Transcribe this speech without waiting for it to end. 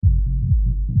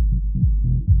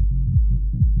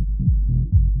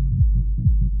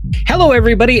Hello,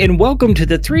 everybody, and welcome to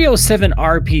the 307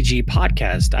 RPG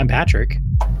podcast. I'm Patrick.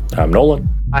 I'm Nolan.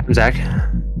 I'm Zach.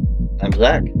 I'm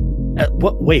Zach.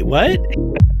 What? Wait, what?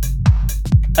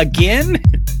 Again?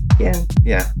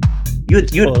 Yeah.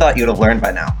 You thought you'd have learned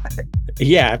by now, I think.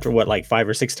 Yeah, after what, like 5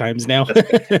 or 6 times now?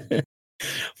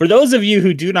 For those of you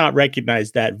who do not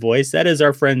recognize that voice, that is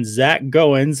our friend Zach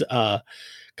Goins.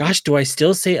 Gosh, do I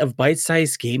still say of Bite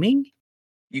Size Gaming?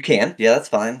 You can. Yeah, that's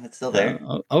fine. It's still there.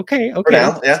 Okay. For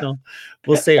now, yeah. So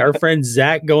we'll say our friend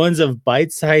Zach Goins of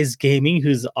Bite Size Gaming,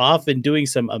 who's off and doing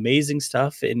some amazing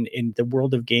stuff in the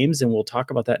world of games, and we'll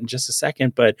talk about that in just a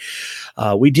second. But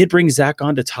we did bring Zach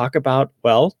on to talk about,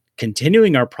 well,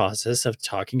 continuing our process of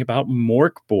talking about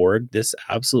Morkborg, this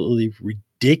absolutely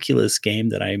ridiculous game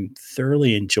that I'm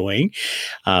thoroughly enjoying.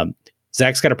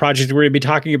 Zach's got a project we're going to be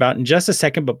talking about in just a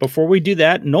second. But before we do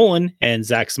that, Nolan and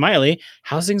Zach Smiley,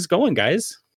 how's things going,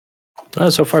 guys?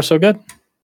 So far, so good.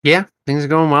 Yeah, things are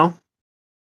going well.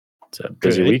 It's a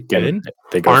busy week. Good. And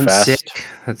they go Aren't fast. sick.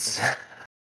 That's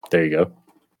There you go.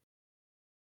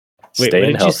 Wait,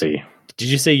 Staying healthy. Did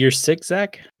you say you're sick,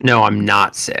 Zach? no, I'm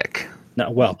not sick.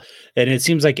 No, well, and it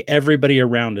seems like everybody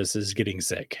around us is getting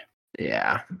sick.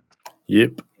 Yeah.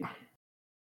 Yep.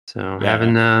 So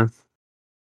Yeah.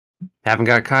 haven't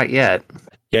got caught yet.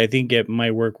 Yeah, I think at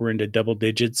my work we're into double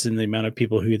digits in the amount of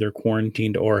people who either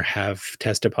quarantined or have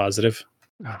tested positive.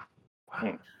 Oh,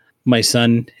 wow. My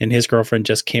son and his girlfriend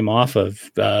just came off of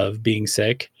being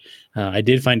sick. I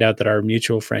did find out that our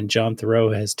mutual friend John Thoreau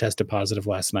has tested positive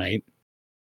last night.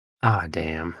 Ah,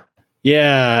 damn.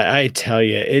 Yeah, I tell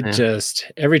you, it Yeah. just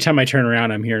every time I turn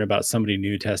around, I'm hearing about somebody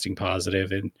new testing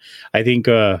positive, and I think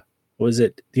was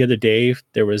it the other day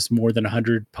there was more than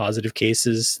 100 positive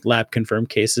cases, lab confirmed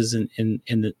cases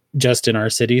just in our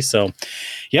city. So,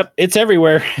 yep, it's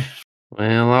everywhere.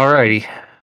 Well, alrighty.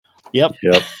 Yep.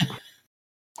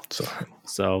 So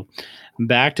So,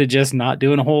 back to just not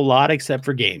doing a whole lot except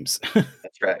for games.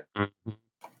 That's right. Mhm.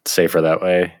 safer that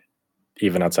way,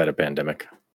 even outside of pandemic.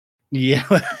 Yeah,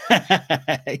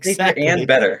 Safer exactly. and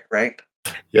better, right?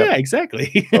 Yeah,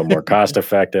 exactly. A little more cost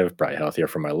effective, probably healthier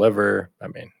for my liver. I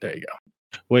mean, there you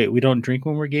go. Wait, we don't drink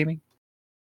when we're gaming?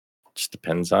 Just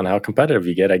depends on how competitive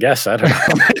you get, I guess. I don't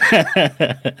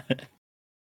know.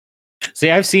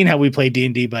 See, I've seen how we play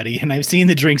D&D, buddy, and I've seen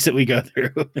the drinks that we go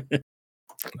through.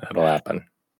 That'll happen.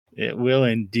 It will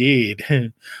indeed.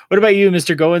 What about you,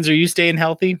 Mr. Goins? Are you staying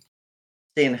healthy?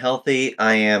 Staying healthy.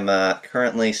 I am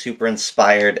currently super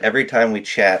inspired. Every time we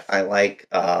chat, I like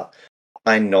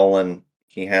find Nolan.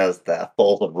 He has the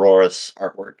Falls of Rorus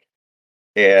artwork.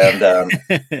 And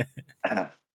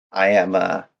I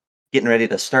am getting ready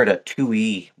to start a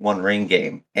 2E One Ring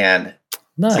game. And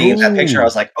seeing that picture, I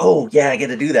was like, oh, yeah, I get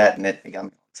to do that. And it got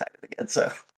me excited again.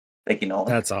 So thank you, Nolan.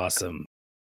 That's awesome.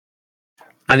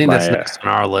 I think that's My, next on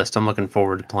our list. I'm looking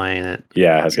forward to playing it.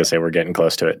 Yeah, I was going to say we're getting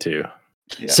close to it too.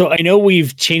 Yeah. So I know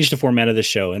we've changed the format of the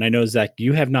show, and I know, Zach,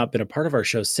 you have not been a part of our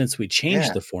show since we changed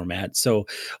Yeah. the format. So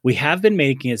we have been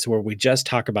making it so where we just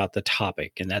talk about the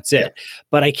topic, and that's it.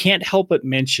 But I can't help but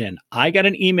mention, I got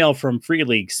an email from Free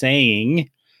League saying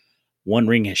One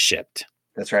Ring has shipped.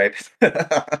 That's right.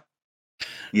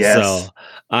 Yes. So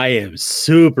I am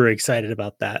super excited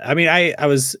about that. I mean, I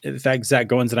was, in fact, Zach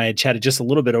Goins and I had chatted just a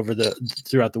little bit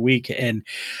throughout the week, and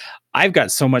I've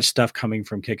got so much stuff coming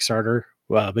from Kickstarter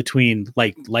between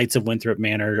like Lights of Winthrop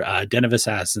Manor, Den of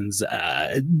Assassins,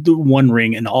 the One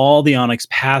Ring, and all the Onyx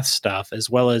Path stuff, as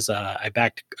well as I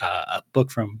backed a book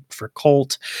for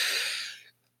Colt.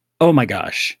 Oh my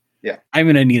gosh. Yeah. I'm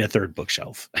going to need a third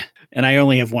bookshelf, and I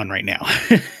only have one right now.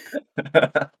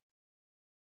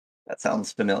 That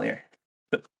sounds familiar.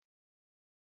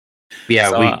 Yeah,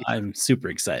 So I'm super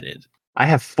excited. I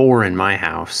have 4 in my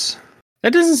house.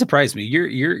 That doesn't surprise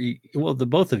me. Well, the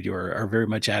both of you are very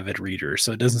much avid readers,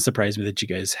 so it doesn't surprise me that you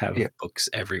guys have Yeah. books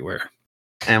everywhere.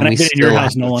 And And we I've been in your still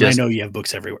house, have Nolan. just, I know you have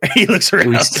books everywhere. He looks around.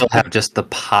 we still have just the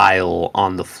pile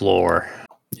on the floor.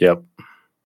 Yep.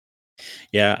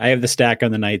 Yeah, I have the stack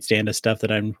on the nightstand of stuff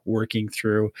that I'm working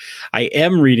through. I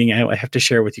am reading. I have to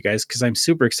share with you guys because I'm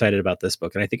super excited about this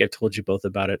book, and I think I've told you both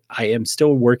about it. I am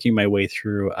still working my way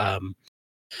through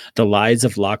The Lies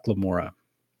of Locke Lamora.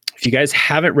 If you guys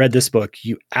haven't read this book,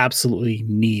 you absolutely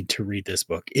need to read this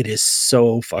book. It is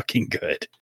so fucking good.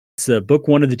 It's book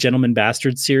 1 of the Gentleman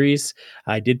Bastard series.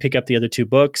 I did pick up the other 2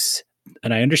 books,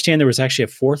 and I understand there was actually a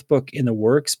 4th book in the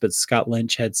works, but Scott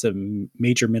Lynch had some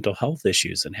major mental health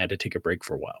issues and had to take a break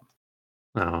for a while.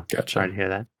 Oh, Gotcha. sorry to hear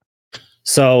that.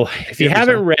 So if you Yeah,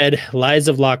 haven't read Lies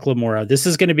of Locke Lamora, this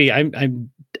is going to be,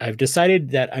 I've decided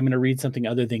that I'm going to read something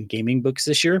other than gaming books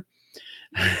this year.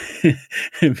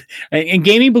 and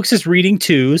gaming books is reading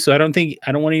too. So I don't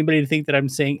want anybody to think that I'm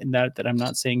saying that I'm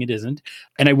not saying it isn't.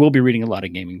 And I will be reading a lot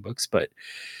of gaming books, but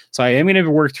so I am going to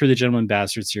work through the Gentleman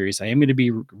Bastard series. I am going to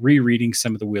be rereading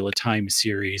some of the Wheel of Time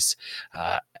series.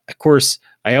 Of course,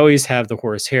 I always have the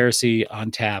Horus Heresy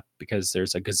on tap because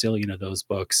there's a gazillion of those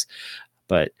books.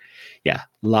 But yeah,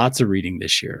 lots of reading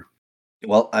this year.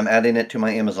 Well, I'm adding it to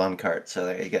my Amazon cart, so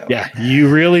there you go. Yeah, you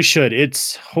really should.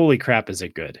 It's holy crap, is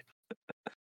it good?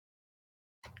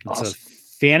 It's Awesome. a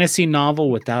fantasy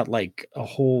novel without like a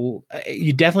whole.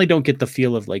 You definitely don't get the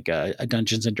feel of like a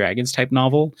Dungeons and Dragons type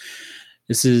novel.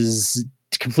 This is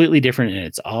completely different, and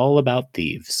it's all about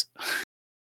thieves.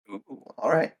 Ooh, all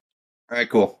right,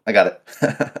 cool. I got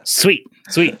it. Sweet.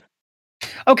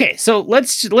 Okay, so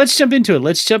let's jump into it.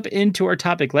 Let's jump into our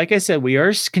topic. Like I said, we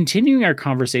are continuing our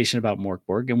conversation about Mörk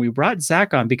Borg, and we brought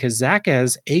Zach on because Zach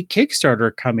has a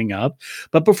Kickstarter coming up.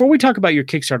 But before we talk about your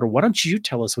Kickstarter, why don't you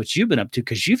tell us what you've been up to?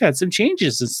 Because you've had some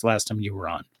changes since the last time you were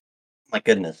on. My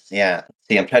goodness, yeah.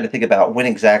 See, I'm trying to think about when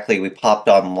exactly we popped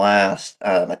on last.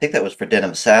 I think that was for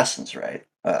Denim Assassins, right?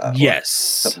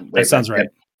 Yes, that sounds right.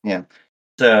 Yeah.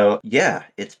 So yeah,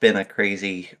 it's been a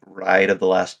crazy ride of the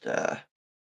last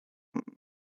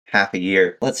half a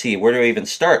year. Let's see, where do we even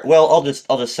start? Well, I'll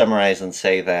just summarize and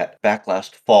say that back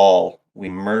last fall we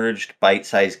merged Bite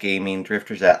Size Gaming,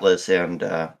 Drifters Atlas, and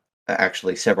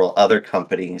actually several other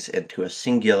companies into a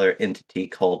singular entity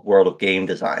called World of Game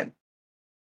Design.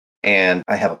 And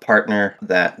I have a partner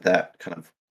that kind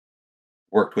of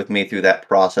worked with me through that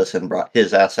process and brought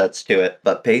his assets to it.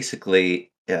 But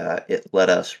basically, it let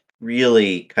us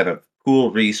really kind of pool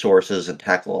resources and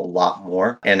tackle a lot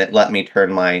more. And it let me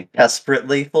turn my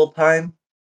desperately full-time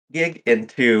gig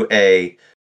into a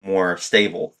more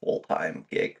stable full-time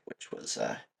gig, which was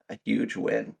a huge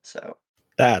win. So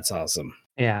That's awesome.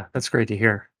 Yeah, that's great to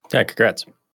hear. Yeah, congrats.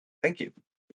 thank you.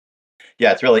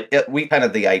 Yeah, it's really we kind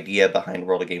of the idea behind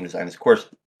World of Game Design is, of course,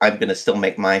 I'm going to still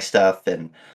make my stuff and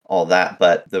all that,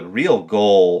 but the real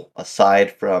goal,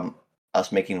 aside from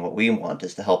us making what we want,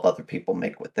 is to help other people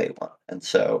make what they want. And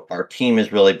so our team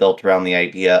is really built around the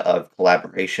idea of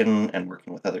collaboration and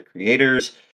working with other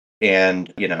creators,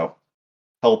 and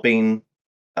helping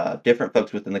different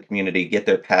folks within the community get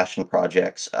their passion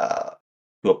projects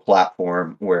to a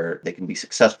platform where they can be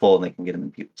successful and they can get them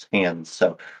in people's hands.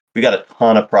 So we got a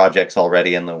ton of projects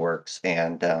already in the works,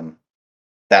 and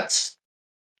that's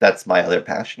my other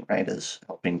passion, right? Is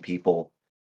helping people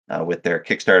with their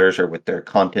Kickstarters or with their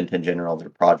content in general, their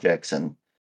projects, and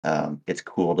it's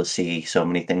cool to see so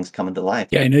many things coming to life.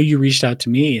 Yeah, I know you reached out to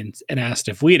me and asked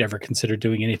if we had ever considered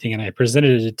doing anything, and I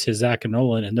presented it to Zach and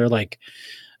Nolan, and they're like,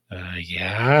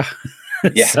 yeah.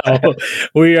 Yeah. So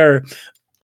we are.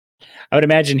 I would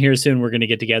imagine here soon we're going to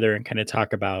get together and kind of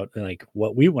talk about like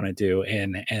what we want to do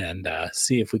and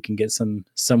see if we can get some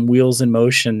wheels in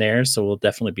motion there. So we'll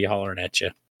definitely be hollering at you.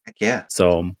 Heck yeah.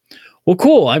 So, well,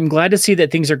 cool. I'm glad to see that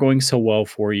things are going so well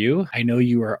for you. I know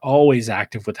you are always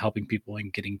active with helping people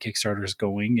and getting Kickstarters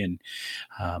going,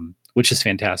 and which is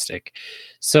fantastic.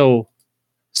 So,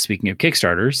 speaking of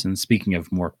Kickstarters and speaking of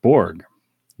Mörk Borg,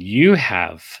 you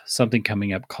have something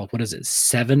coming up called, what is it?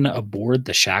 7 Aboard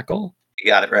the Shackle? You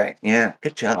got it right. Yeah.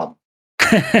 Good job.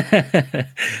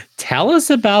 Tell us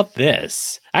about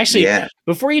this. Actually, Yeah.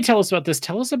 before you tell us about this,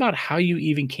 tell us about how you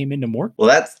even came into Mörk.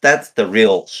 Well, that's the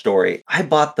real story. I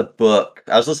bought the book.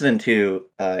 I was listening to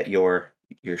your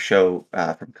show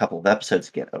from a couple of episodes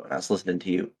ago, and I was listening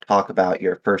to you talk about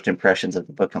your first impressions of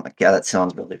the book. I'm like, yeah, that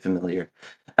sounds really familiar.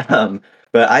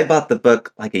 But I bought the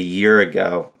book like a year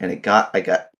ago, and I got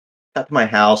to my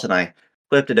house, and I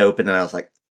flipped it open, and I was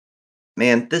like,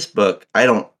 man, this book, I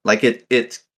don't like it.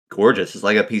 It's gorgeous. It's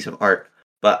like a piece of art,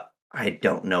 but I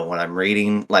don't know what I'm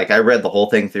reading. Like, I read the whole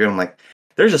thing through, and I'm like,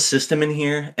 there's a system in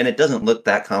here, and it doesn't look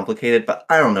that complicated, but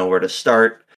I don't know where to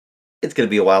start. It's going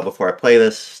to be a while before I play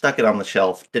this. Stuck it on the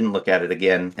shelf. Didn't look at it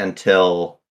again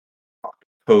until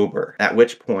October, at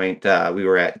which point we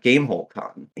were at Gamehole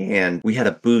Con, and we had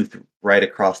a booth right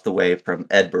across the way from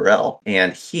Ed Burrell,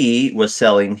 and he was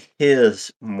selling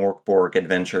his Mörk Borg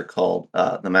adventure called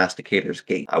The Masticator's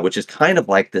Gate, which is kind of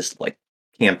like this like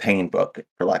campaign book,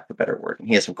 for lack of a better word. And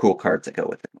he has some cool cards that go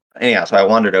with it. Anyhow, so I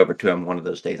wandered over to him one of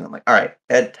those days, and I'm like, all right,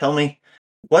 Ed, tell me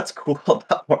what's cool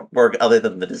about Mörk Borg other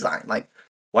than the design. Like,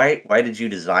 why did you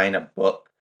design a book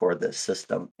for this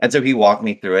system? And so he walked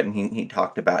me through it, and he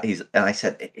talked about and I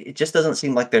said, it just doesn't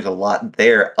seem like there's a lot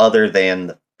there other than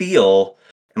the feel.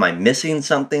 Am I missing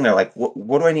something? Or like,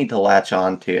 what do I need to latch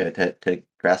on to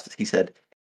grasp this? He said,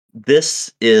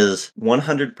 this is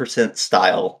 100%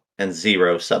 style and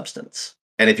 0 substance.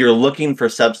 And if you're looking for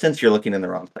substance, you're looking in the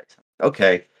wrong place.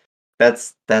 Okay,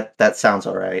 that sounds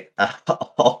all right.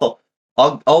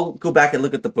 I'll go back and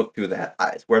look at the book through that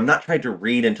eyes, where I'm not trying to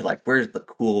read into like where's the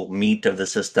cool meat of the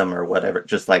system or whatever.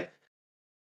 Just like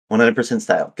 100%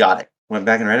 style. Got it. Went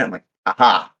back and read it. I'm like,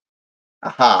 aha,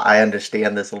 I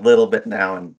understand this a little bit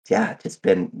now. And yeah,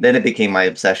 then it became my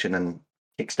obsession, and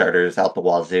Kickstarters out the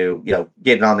wazoo,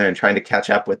 getting on there and trying to catch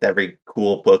up with every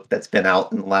cool book that's been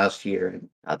out in the last year.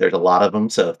 And there's a lot of them.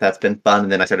 So that's been fun.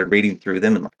 And then I started reading through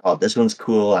them and like, oh, this one's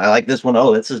cool. I like this one.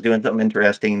 Oh, this is doing something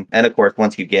interesting. And of course,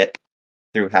 once you get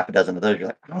through half a dozen of those, you're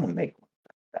like, I want to make one.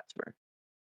 That's where.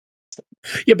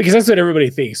 Yeah, because that's what everybody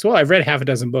thinks. Well, I've read half a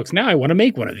dozen books. Now I want to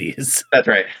make one of these. That's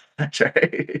right. That's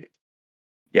right.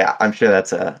 Yeah, I'm sure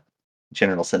that's a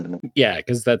general sentiment. Yeah,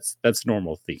 because that's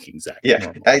normal thinking, Zach. Yeah,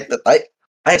 Normal.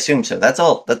 I assume so. That's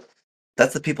all.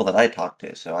 That's the people that I talk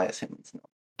to. So I assume it's normal.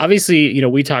 Obviously,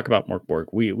 we talk about Mörk Borg.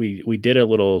 We did a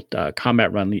little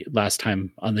combat run last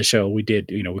time on the show. We did,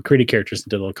 we created characters and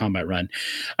did a little combat run.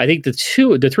 I think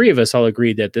the three of us all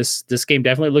agreed that this game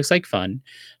definitely looks like fun.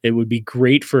 It would be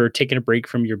great for taking a break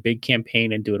from your big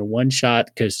campaign and doing a one shot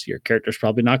because your character's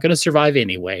probably not going to survive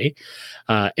anyway.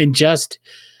 And just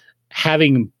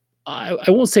having, I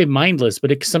won't say mindless,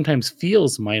 but it sometimes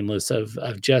feels mindless of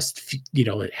just,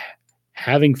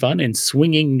 having fun and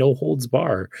swinging no holds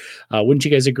bar. Wouldn't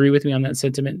you guys agree with me on that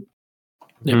sentiment?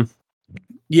 Yeah.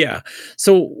 Yeah.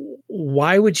 So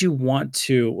why would you want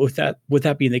to, with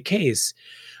that being the case,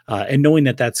 and knowing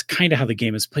that that's kind of how the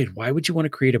game is played, why would you want to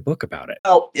create a book about it?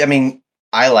 Well, I mean,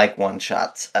 I like one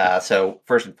shots. So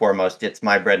first and foremost, it's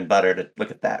my bread and butter to look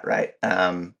at that, right?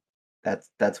 That's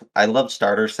I love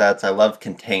starter sets. I love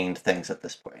contained things at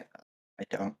this point. I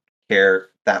don't care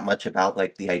that much about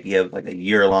like the idea of like a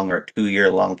year-long or a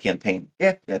 2-year-long campaign.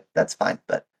 Yeah, that's fine.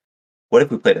 But what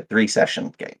if we played a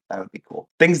 3-session game? That would be cool.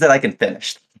 Things that I can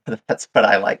finish. That's what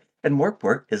I like. And Mörk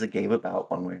Borg is a game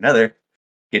about one way or another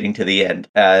getting to the end.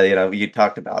 You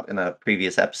talked about in a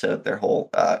previous episode their whole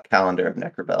calendar of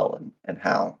Necrobell and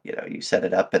how you set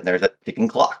it up and there's a ticking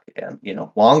clock, and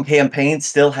long campaigns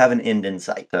still have an end in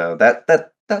sight. So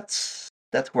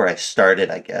that's where I started,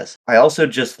 I guess. I also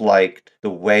just liked the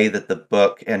way that the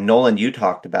book, and Nolan, you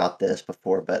talked about this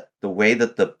before, but the way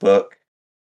that the book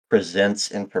presents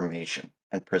information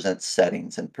and presents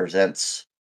settings and presents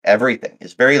everything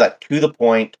is very like to the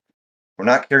point. We're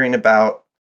not caring about,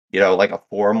 like a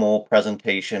formal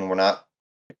presentation. We're not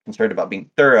concerned about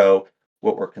being thorough.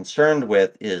 What we're concerned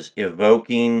with is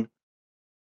evoking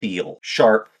feel,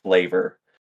 sharp flavor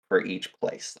for each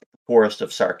place. Like the Forest of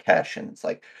Sarkesh, and it's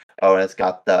like, oh, and it's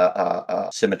got the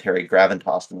cemetery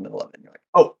Graventost in the middle of it. And you're like,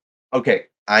 oh, okay,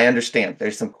 I understand.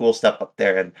 There's some cool stuff up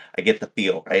there, and I get the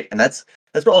feel, right? And that's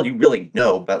all you really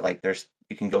know. But like,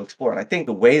 you can go explore. And I think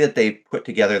the way that they put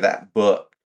together that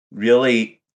book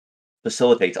really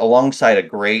facilitates, alongside a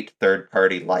great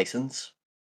third-party license,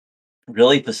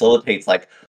 really facilitates like,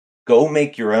 go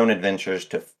make your own adventures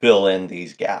to fill in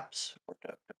these gaps or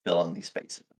to fill in these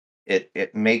spaces.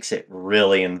 It makes it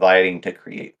really inviting to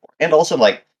create for. And also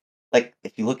like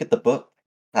if you look at the book,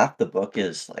 half the book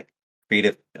is like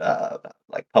creative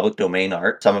like public domain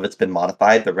art. Some of it's been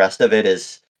modified. The rest of it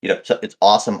is, so it's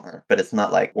awesome art, but it's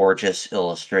not like gorgeous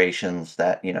illustrations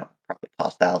that, probably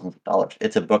cost thousands of dollars.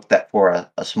 It's a book that for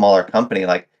a smaller company,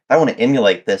 like if I want to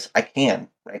emulate this, I can,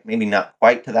 right? Maybe not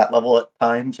quite to that level at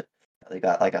times. They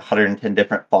got like 110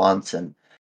 different fonts, and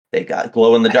they got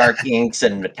glow in the dark inks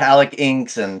and metallic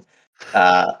inks and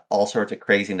all sorts of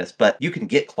craziness. But you can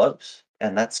get close,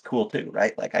 and that's cool too,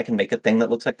 right? Like I can make a thing that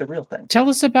looks like the real thing. Tell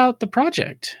us about the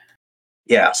project.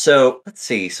 Yeah, so let's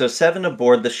see. So 7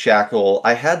 Aboard the Shackle.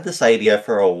 I had this idea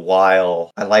for a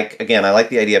while. I like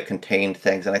the idea of contained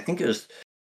things, and I think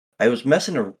I was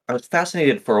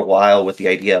fascinated for a while with the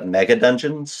idea of mega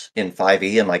dungeons in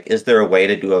 5e, and like, is there a way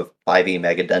to do a 5e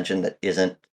mega dungeon that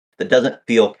doesn't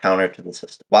feel counter to the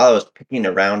system? While I was picking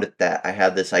around at that, I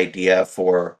had this idea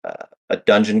for a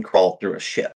dungeon crawl through a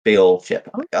ship, big old ship.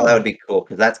 I'm like, oh, that would be cool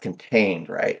because that's contained,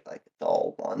 right? Like it's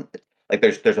all one. Like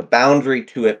there's a boundary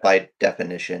to it by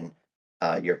definition.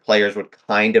 Your players would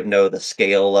kind of know the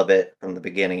scale of it from the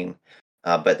beginning,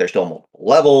 but there's still multiple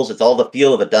levels. It's all the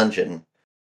feel of a dungeon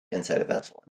inside of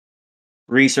Vessel.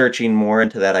 Researching more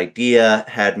into that idea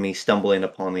had me stumbling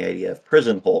upon the idea of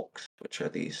prison hulks, which are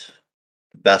these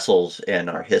vessels in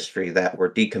our history that were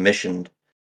decommissioned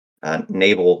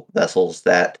naval vessels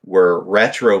that were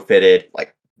retrofitted,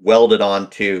 like welded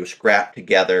onto, scrapped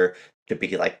together to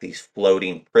be like these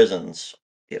floating prisons,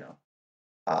 kind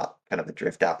of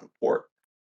adrift out in port.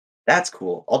 That's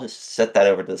cool. I'll just set that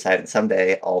over to the side, and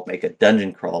someday I'll make a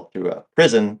dungeon crawl through a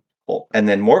prison. And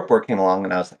then Mörk Borg came along,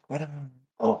 and I was like, what?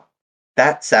 Oh,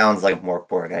 that sounds like a Mörk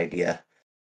Borg idea.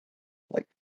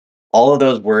 all of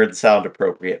those words sound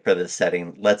appropriate for this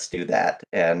setting. Let's do that.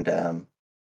 And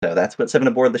so that's what Seven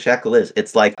Aboard the Shackle is.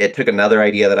 It's like it took another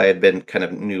idea that I had been kind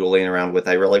of noodling around with.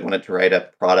 I really wanted to write a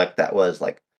product that was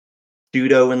like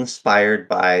pseudo inspired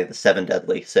by the Seven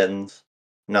Deadly Sins,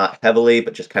 not heavily,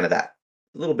 but just kind of that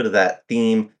a little bit of that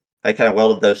theme. I kind of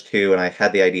welded those two, and I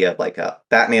had the idea of like a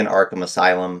Batman Arkham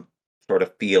Asylum sort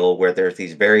of feel where there's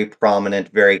these very prominent,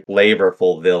 very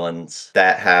flavorful villains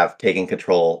that have taken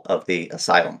control of the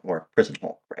asylum or prison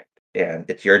home, right? And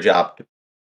it's your job to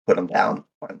put them down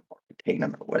or contain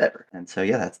them or whatever. And so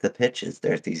yeah, that's the pitch. Is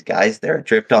there's these guys they're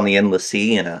adrift on the endless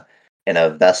sea in a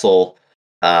vessel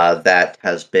that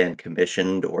has been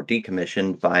commissioned or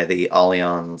decommissioned by the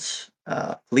Allianz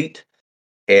fleet,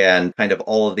 and kind of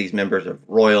all of these members of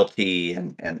royalty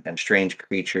and strange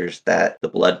creatures that the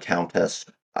Blood Countess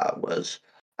was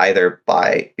either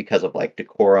by because of like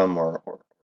decorum or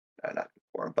not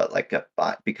decorum, but like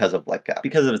because of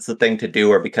because of it's the thing to do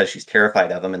or because she's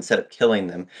terrified of them. Instead of killing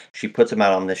them, she puts them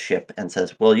out on this ship and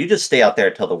says, "Well, you just stay out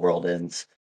there till the world ends."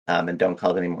 And don't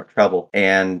cause any more trouble.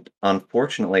 And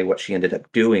unfortunately, what she ended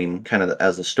up doing, kind of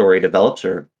as the story develops,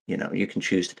 or you can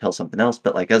choose to tell something else,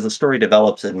 but like as the story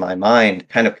develops in my mind,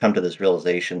 kind of come to this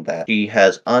realization that she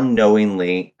has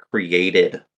unknowingly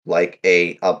created like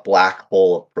a black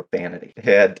hole of profanity.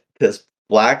 Had this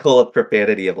black hole of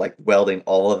profanity of like welding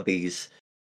all of these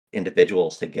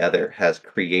individuals together has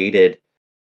created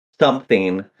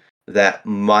something that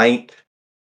might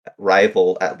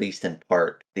rival, at least in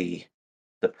part, the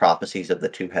prophecies of the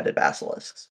two-headed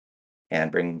basilisks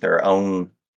and bring their own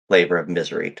flavor of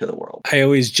misery to the world. I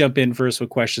always jump in first with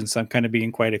questions, so I'm kind of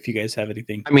being quiet if you guys have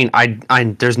anything. I mean, I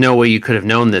there's no way you could have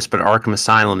known this, but Arkham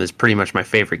Asylum is pretty much my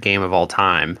favorite game of all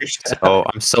time. So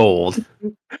I'm sold.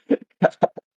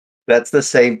 That's the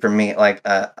same for me. Like,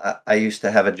 I used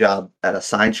to have a job at a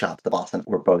sign shop in Boston.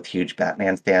 We're both huge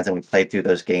Batman fans, and we played through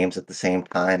those games at the same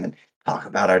time and talk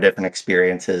about our different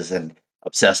experiences and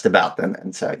obsessed about them.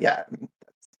 And so, yeah,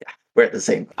 we're at the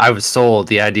same. I was sold.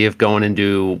 The idea of going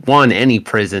into any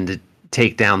prison to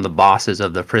take down the bosses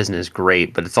of the prison is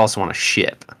great, but it's also on a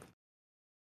ship.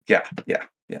 Yeah.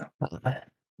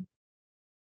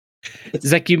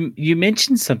 Zach, you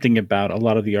mentioned something about a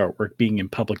lot of the artwork being in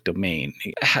public domain,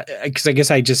 because I guess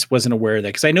I just wasn't aware of that,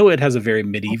 because I know it has a very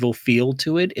medieval feel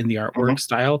to it in the artwork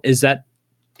style. Is that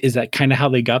kind of how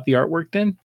they got the artwork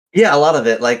then? Yeah, a lot of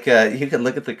it. Like you can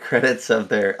look at the credits of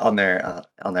on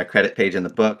their credit page in the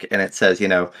book, and it says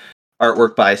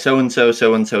artwork by so and so,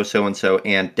 so and so, so and so,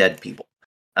 and dead people.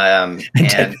 And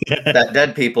that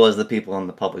dead people is the people in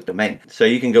the public domain. So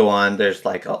you can go on. There's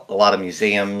like a lot of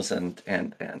museums and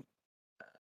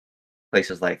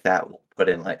places like that will put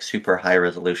in like super high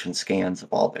resolution scans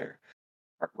of all their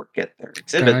artwork at their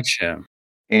exhibits. Gotcha.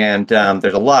 And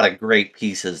there's a lot of great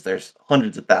pieces. There's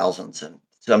hundreds of thousands, and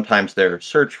sometimes their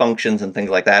search functions and things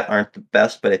like that aren't the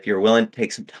best. But if you're willing to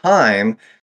take some time,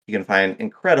 you can find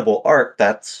incredible art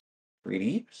that's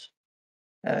 3D.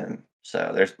 And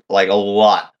so there's like a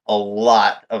lot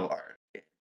of art.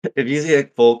 If you see a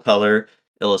full color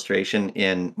illustration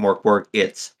in Morkborg,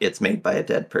 it's made by a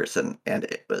dead person, and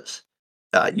it was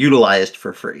utilized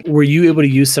for free. Were you able to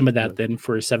use some of that then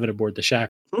for Seven Aboard the Shack?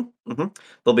 Mm-hmm.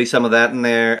 There'll be some of that in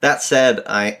there. That said,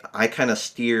 I kind of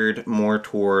steered more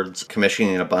towards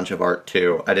commissioning a bunch of art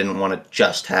too. I didn't want to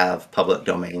just have public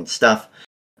domain stuff.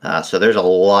 So there's a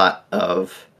lot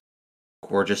of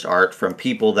gorgeous art from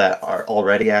people that are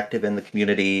already active in the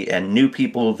community and new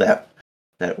people that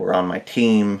were on my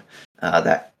team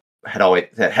that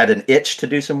had an itch to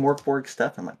do some Morkborg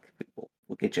stuff. I'm like,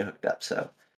 we'll get you hooked up. So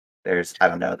there's, I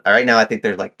don't know. Right now, I think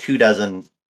there's like 24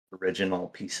 original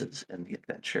pieces in the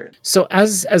adventure. So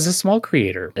as a small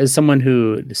creator, as someone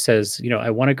who says, I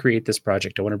want to create this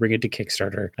project, I want to bring it to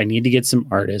Kickstarter, I need to get some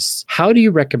artists. How do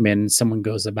you recommend someone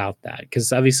goes about that?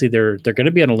 Because obviously they're going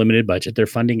to be on a limited budget. They're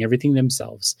funding everything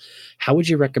themselves. How would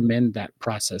you recommend that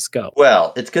process go?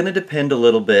 Well, it's going to depend a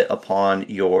little bit upon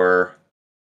your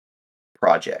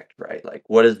project, right? Like,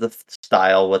 what is the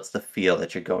style? What's the feel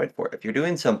that you're going for? If you're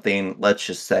doing something, let's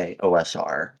just say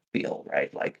OSR feel,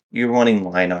 right? Like you're wanting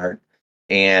line art,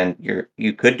 and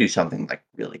you could do something like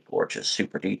really gorgeous,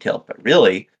 super detailed, but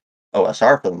really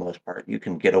OSR for the most part, you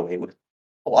can get away with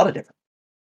a lot of different.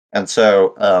 And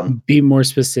so, be more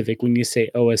specific when you say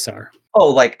OSR. Oh,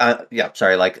 like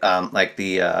like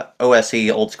the OSE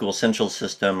Old School Essentials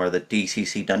system or the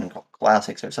DCC Dungeon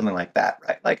Classics or something like that,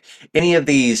 right? Like any of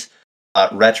these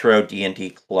retro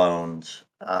D&D clones,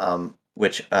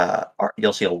 which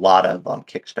you'll see a lot of on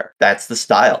Kickstarter. That's the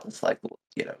style. It's like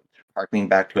harkening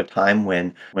back to a time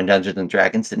when Dungeons and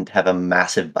Dragons didn't have a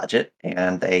massive budget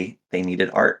and they needed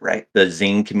art, right? The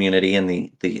zine community and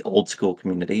the old school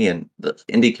community and the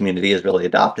indie community has really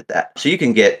adopted that. So you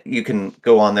can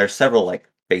go on there, several like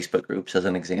Facebook groups as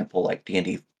an example, like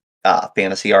D&D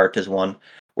fantasy art is one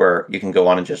where you can go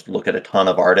on and just look at a ton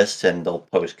of artists and they'll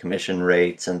post commission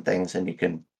rates and things, and you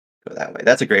can go that way.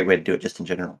 That's a great way to do it just in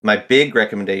general. My big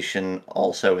recommendation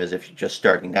also is if you're just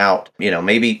starting out,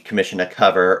 maybe commission a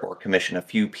cover or commission a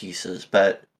few pieces,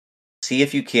 but see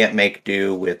if you can't make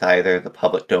do with either the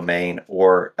public domain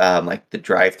or like the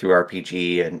drive-through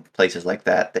RPG and places like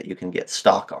that you can get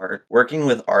stock art. Working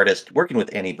with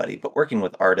anybody, but working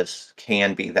with artists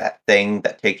can be that thing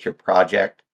that takes your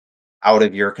project out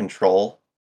of your control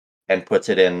and puts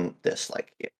it in this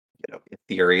like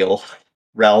ethereal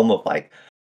realm of like,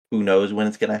 who knows when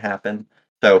it's going to happen.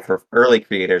 So for early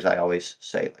creators, I always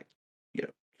say like,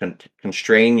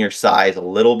 constrain your size a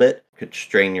little bit,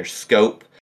 constrain your scope.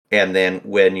 And then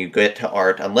when you get to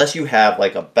art, unless you have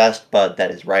like a best bud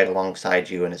that is right alongside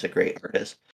you and is a great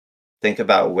artist, think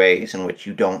about ways in which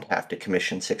you don't have to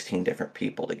commission 16 different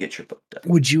people to get your book done.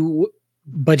 Would you,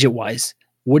 budget wise,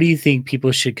 what do you think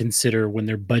people should consider when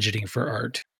they're budgeting for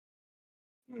art?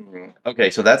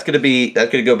 Okay, so that's going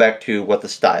to go back to what the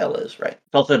style is, right? It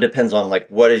also depends on like,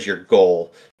 what is your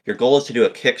goal? Your goal is to do a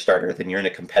Kickstarter, then you're in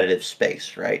a competitive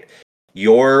space, right?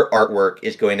 Your artwork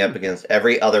is going up against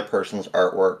every other person's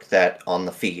artwork that on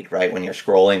the feed, right? When you're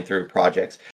scrolling through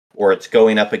projects, or it's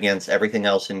going up against everything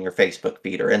else in your Facebook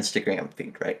feed or Instagram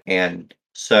feed, right? And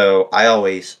so I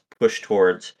always push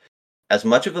towards as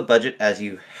much of a budget as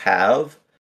you have,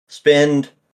 spend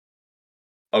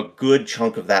a good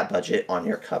chunk of that budget on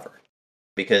your cover,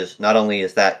 because not only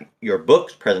is that your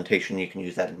book's presentation, you can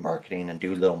use that in marketing and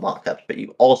do little mock-ups, but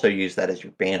you also use that as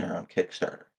your banner on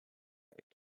Kickstarter.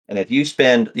 And if you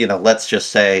spend, let's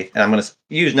just say, and I'm going to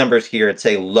use numbers here and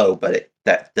say low, but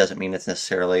that doesn't mean it's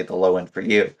necessarily the low end for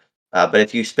you. But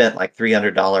if you spent like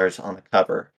 $300 on the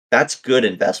cover, that's good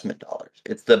investment dollars.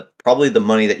 It's probably the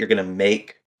money that you're going to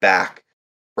make back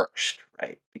first,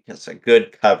 right? Because a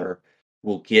good cover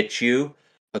will get you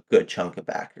a good chunk of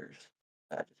backers.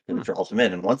 Just because it draws them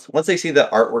in. And once they see the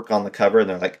artwork on the cover and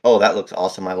they're like, oh, that looks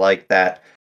awesome, I like that,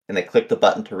 and they click the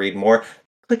button to read more,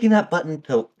 clicking that button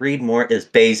to read more is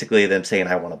basically them saying,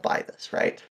 I want to buy this,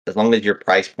 right? As long as your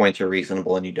price points are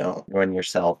reasonable and you don't ruin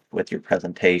yourself with your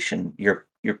presentation, you're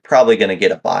probably going to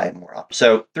get a buy more often.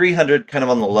 So 300 kind of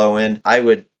on the low end. I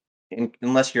would,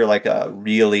 unless you're like a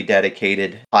really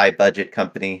dedicated high budget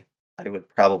company, I would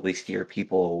probably steer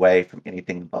people away from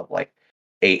anything above like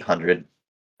 800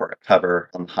 for a cover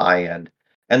on the high end.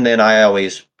 And then I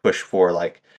always push for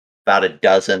like about a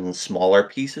dozen smaller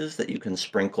pieces that you can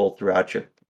sprinkle throughout your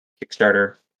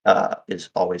Kickstarter is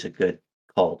always a good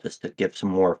call, just to give some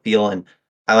more feel. And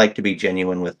I like to be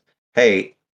genuine with,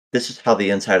 hey, this is how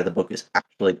the inside of the book is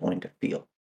actually going to feel.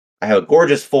 I have a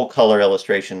gorgeous full color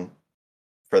illustration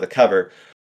for the cover,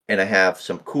 and I have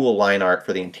some cool line art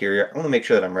for the interior. I want to make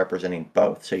sure that I'm representing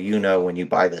both, so when you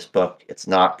buy this book, it's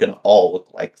not going to all look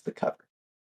like the cover,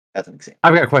 as an example.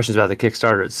 I've got questions about the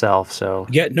Kickstarter itself, so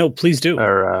Yeah, no, please do.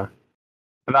 Or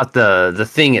about the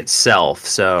thing itself.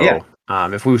 So Yeah.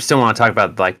 If we still want to talk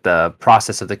about like the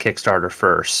process of the Kickstarter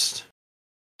first.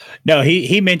 No,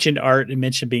 he mentioned art and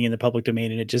mentioned being in the public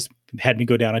domain, and it just had me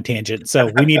go down a tangent.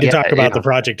 So we need to talk about the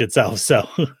project itself. So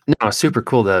no, super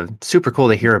cool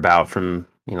to hear about from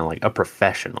like a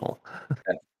professional.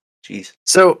 Jeez.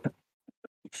 So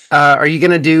are you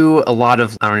going to do a lot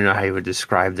of, I don't know how you would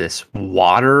describe this,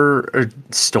 water or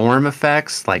storm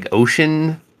effects, like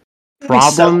ocean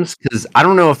problems? Because I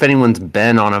don't know if anyone's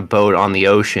been on a boat on the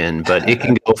ocean, but it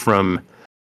can go from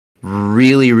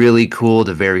really, really cool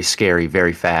to very scary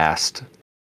very fast.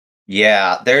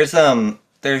 Yeah, there's a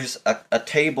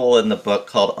table in the book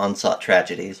called Unsought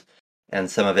Tragedies, and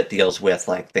some of it deals with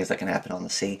like things that can happen on the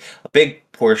sea. A big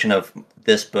portion of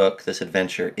this book, this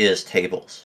adventure, is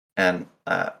tables, and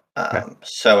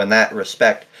so in that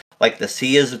respect, like the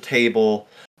sea is a table,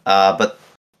 but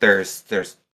there's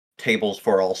tables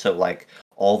for also like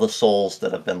all the souls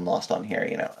that have been lost on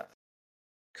here.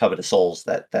 Covetous souls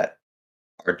that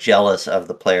are jealous of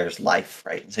the player's life,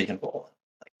 right? And so you can go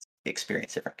like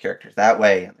experience different characters that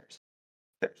way, and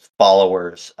there's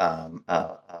followers of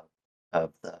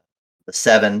the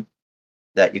seven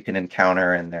that you can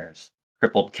encounter, and there's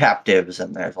crippled captives,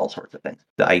 and there's all sorts of things.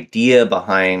 The idea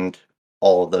behind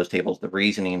all of those tables, the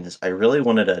reasoning is I really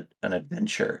wanted an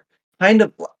adventure. Kind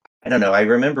of, I don't know, I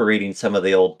remember reading some of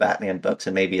the old Batman books,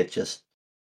 and maybe it's just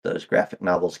those graphic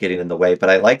novels getting in the way, but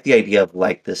I like the idea of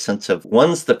like this sense of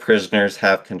once the prisoners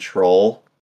have control,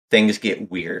 things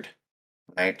get weird,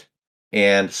 right?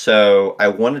 And so I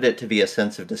wanted it to be a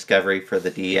sense of discovery for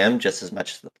the DM just as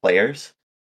much as the players.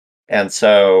 And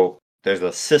so there's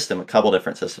a system, a couple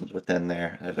different systems within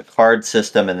there. There's a card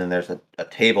system, and then there's a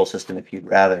table system, if you'd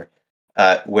rather,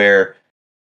 where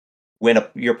when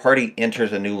your party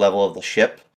enters a new level of the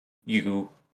ship, you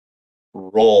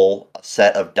roll a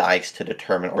set of dice to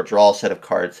determine, or draw a set of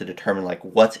cards to determine, like,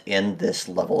 what's in this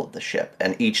level of the ship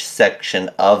and each section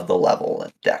of the level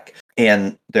and deck.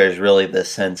 And there's really this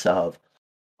sense of,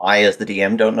 I, as the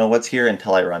DM, don't know what's here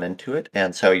until I run into it,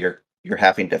 and so you're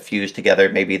having to fuse together.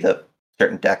 Maybe the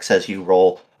certain deck says you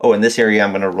roll. Oh, in this area,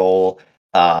 I'm going to roll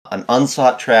an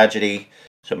unsought tragedy.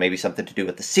 So maybe something to do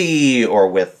with the sea, or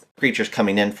with creatures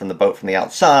coming in from the boat from the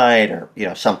outside, or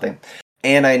something.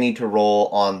 And I need to roll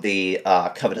on the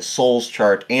Covetous Souls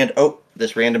chart. And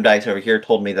this random dice over here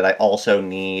told me that I also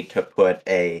need to put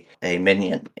a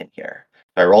minion in here.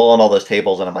 I roll on all those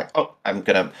tables, and I'm like,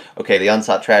 the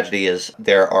unsought tragedy is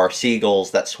there are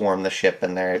seagulls that swarm the ship,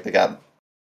 and they got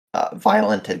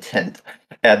violent intent.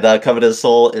 And the Covetous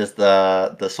Soul is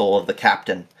the soul of the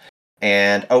captain.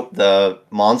 And the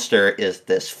monster is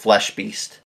this flesh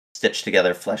beast, stitched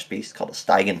together flesh beast called a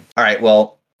Stygon. All right,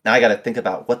 well, now I got to think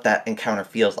about what that encounter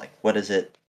feels like. What is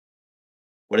it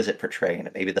portraying?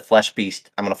 Maybe the flesh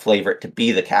beast, I'm going to flavor it to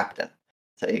be the captain.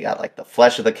 So you got like the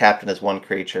flesh of the captain as one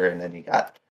creature, and then you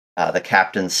got the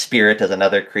captain's spirit as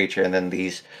another creature, and then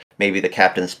maybe the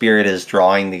captain's spirit is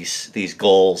drawing these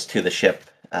goals to the ship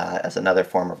as another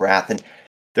form of wrath. And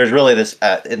there's really this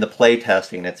in the play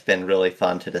testing. It's been really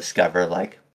fun to discover,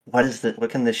 like, what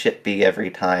can this ship be every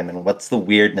time, and what's the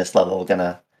weirdness level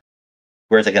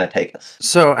where's it gonna take us?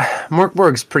 So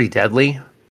Morkborg's pretty deadly.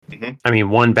 Mm-hmm. I mean,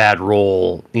 one bad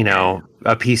roll,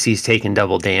 a PC's taking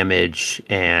double damage,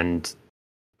 and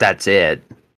that's it.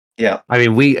 Yeah. I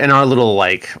mean, we in our little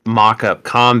like mock-up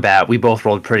combat, we both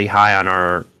rolled pretty high on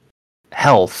our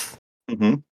health.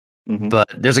 Mm-hmm. Mm-hmm. But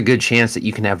there's a good chance that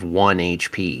you can have 1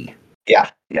 HP. Yeah.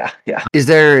 Is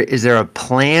there a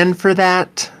plan for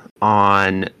that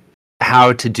on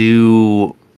how to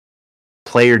do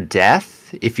player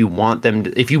death if you want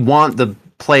the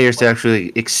players to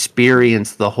actually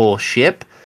experience the whole ship?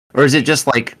 Or is it just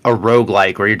like a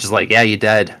roguelike where you're just like, yeah, you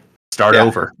dead, start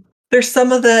over? There's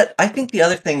some of that. I think the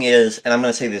other thing is, and I'm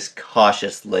going to say this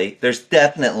cautiously, there's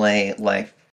definitely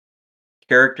like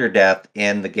character death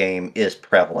in the game is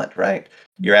prevalent, right?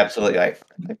 You're absolutely like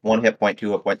 1 hit point,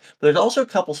 2 hit point. But there's also a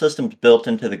couple systems built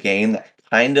into the game that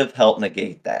kind of help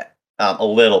negate that a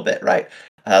little bit, right?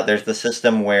 There's the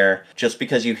system where just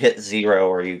because you hit 0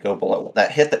 or you go below,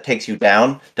 that hit that takes you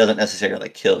down doesn't necessarily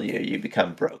kill you. You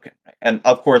become broken. Right? And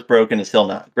of course, broken is still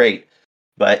not great,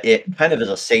 but it kind of is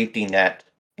a safety net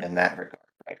in that regard,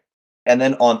 right? And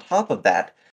then on top of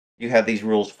that, you have these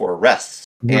rules for rests.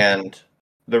 Mm-hmm. And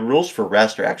the rules for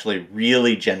rest are actually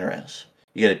really generous.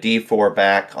 You get a D4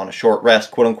 back on a short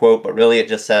rest, quote unquote, but really it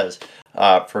just says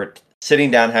for sitting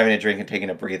down, having a drink, and taking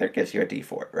a breather gives you a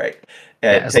D4, right?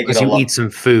 And as long as you eat some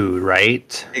food,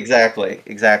 right? Exactly.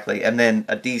 And then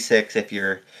a D6 if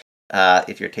you're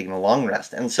taking a long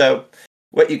rest. And so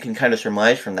what you can kind of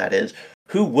surmise from that is,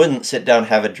 who wouldn't sit down,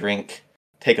 have a drink,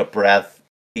 take a breath,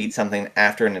 eat something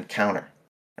after an encounter,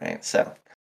 right? So,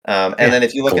 and then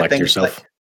if you look at things yourself. Like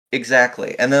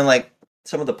exactly, and then like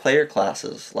some of the player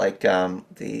classes, like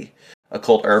the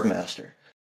Occult Herb Master,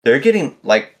 they're getting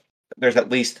like there's at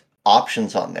least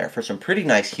options on there for some pretty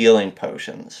nice healing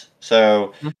potions.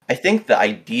 So I think the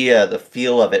idea, the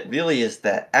feel of it, really is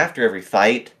that after every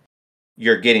fight,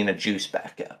 you're getting a juice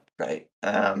back up, right?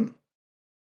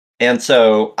 And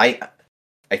so I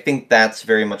think that's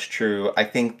very much true. I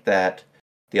think that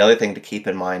the other thing to keep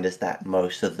in mind is that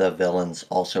most of the villains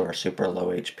also are super low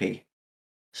HP.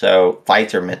 So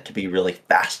fights are meant to be really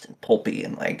fast and pulpy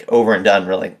and like over and done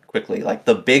really quickly. Like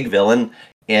the big villain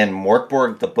in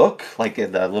Morkborg, the book, like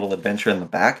in the little adventure in the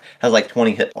back, has like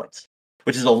 20 hit points,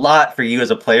 which is a lot for you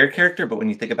as a player character. But when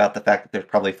you think about the fact that there's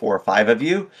probably 4 or 5 of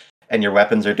you and your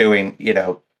weapons are doing,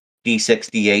 D6,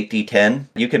 D8, D10,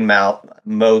 you can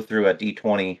mow through a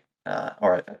D20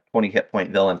 or a 20 hit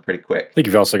point villain pretty quick. I think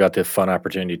you've also got the fun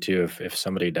opportunity too. If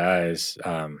somebody dies,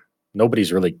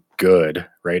 nobody's really good,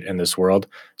 right, in this world.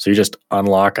 So you just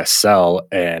unlock a cell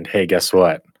and, hey, guess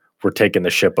what? We're taking the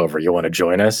ship over. You want to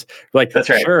join us? Like, that's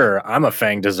right. Sure, I'm a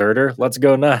Fang deserter. Let's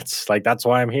go nuts. Like, that's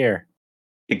why I'm here.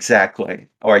 Exactly.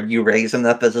 Or you raise him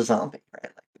up as a zombie,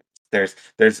 right? Like,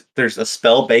 there's a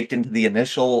spell baked into the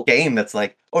initial game that's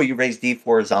like, oh, you raise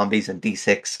D4 zombies and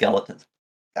D6 skeletons.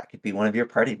 That could be one of your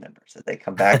party members. If they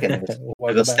come back and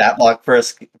there's a stat block for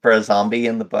a zombie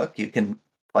in the book, you can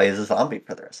play as a zombie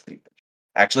for the rest of the year.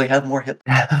 Actually have more hit.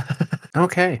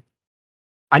 Okay.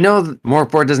 I know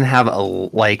Morkborg doesn't have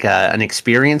an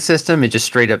experience system. It just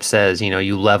straight up says,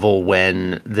 you level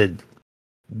when the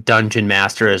dungeon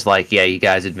master is like, yeah, you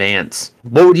guys advance.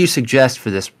 What would you suggest for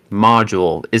this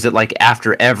module? Is it like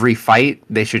after every fight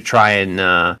they should try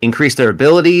and increase their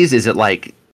abilities? Is it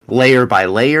like layer by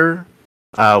layer?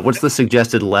 What's the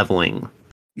suggested leveling?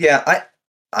 Yeah,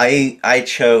 I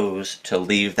chose to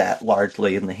leave that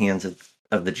largely in the hands of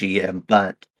the GM,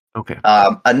 but Okay.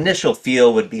 initial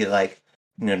feel would be like,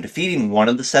 defeating one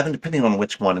of the seven, depending on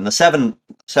which one. And the seven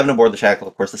aboard the Shackle,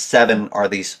 of course, the seven are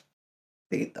the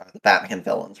Batman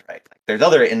villains, right? Like, there's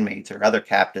other inmates or other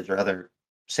captives or other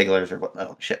sailors or what?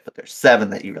 Oh shit! But there's seven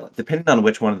that you really, depending on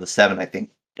which one of the seven, I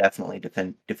think definitely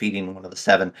defeating one of the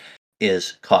seven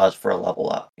is cause for a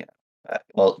level up.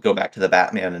 Well, go back to the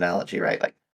Batman analogy, right?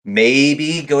 Like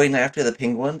maybe going after the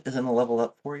Penguin isn't a level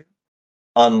up for you,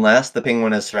 unless the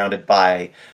Penguin is surrounded by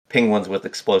penguins with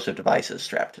explosive devices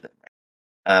strapped to them.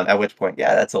 At which point,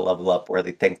 yeah, that's a level up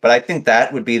worthy thing. But I think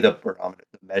that would be the barometer,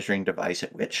 the measuring device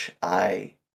at which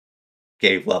I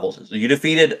gave levels. So you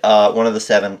defeated one of the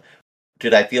seven.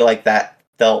 Did I feel like that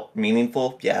felt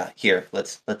meaningful? Yeah. Here,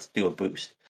 let's do a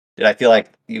boost. Did I feel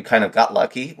like you kind of got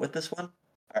lucky with this one? All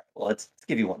right. Well, let's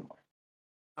give you one more.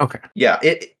 Okay. Yeah.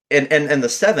 It and the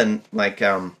seven, like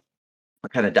I'll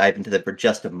kind of dive into that for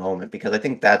just a moment because I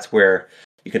think that's where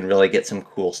you can really get some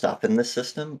cool stuff in this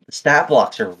system. The stat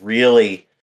blocks are really,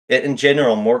 in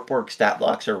general, Morkborg stat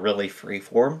blocks are really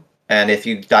freeform. And if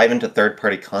you dive into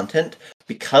third-party content,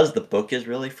 because the book is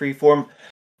really freeform,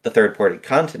 the third-party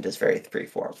content is very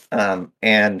freeform.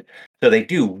 And so they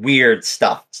do weird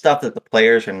stuff that the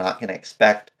players are not going to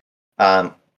expect,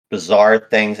 bizarre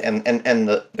things, and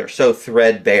they're so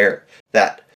threadbare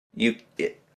that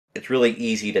it's really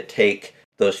easy to take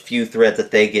those few threads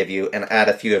that they give you and add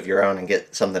a few of your own and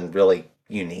get something really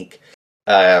unique.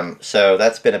 So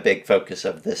that's been a big focus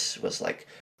of this, was like,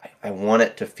 I want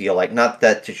it to feel like, not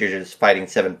that you're just fighting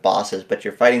seven bosses, but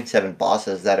you're fighting seven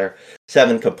bosses that are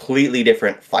seven completely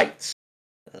different fights,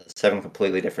 seven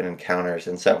completely different encounters.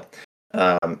 And so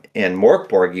in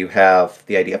Morkborg, you have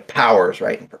the idea of powers,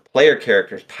 right? And for player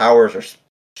characters, powers are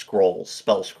scrolls,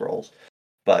 spell scrolls.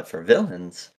 But for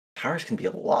villains, powers can be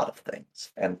a lot of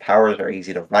things. And powers are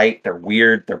easy to write, they're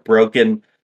weird, they're broken.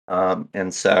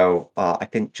 And so I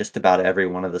think just about every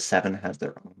one of the seven has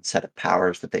their own set of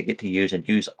powers that they get to use and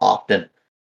use often.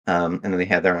 And then they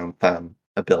have their own fun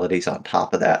abilities on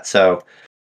top of that. So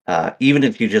even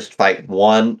if you just fight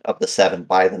one of the seven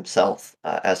by themselves,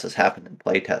 as has happened in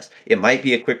playtest, it might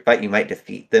be a quick fight. You might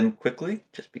defeat them quickly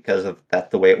just because of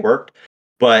that's the way it worked.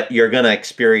 But you're gonna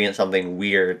experience something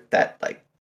weird that like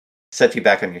sets you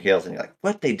back on your heels, and you're like,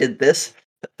 "What? They did this?"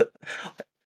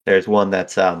 There's one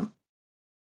that's uh,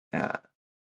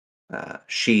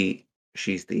 she's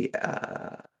the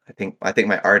I think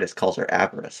my artist calls her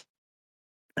Avarice.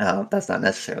 That's not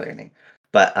necessarily her name,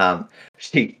 but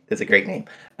she is a great name.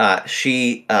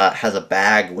 She has a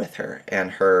bag with her, and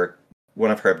her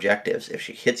one of her objectives, if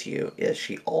she hits you, is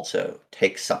she also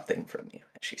takes something from you,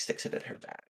 and she sticks it in her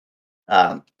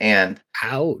bag. And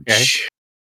Ouch.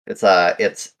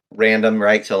 it's random,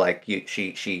 right? So like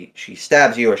she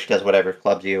stabs you or she does whatever,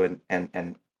 clubs you,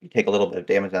 and you take a little bit of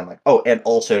damage. And I'm like, oh, and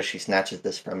also she snatches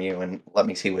this from you, and let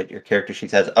me see what your character. She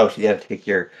says, oh, she's gonna take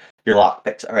your lock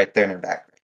picks. All right, they're in her bag.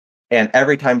 And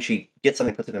every time she gets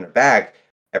something, puts it in her bag.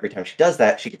 Every time she does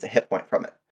that, she gets a hit point from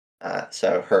it.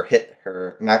 So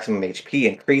her maximum HP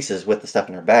increases with the stuff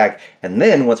in her bag, and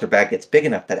then once her bag gets big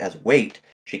enough that it has weight,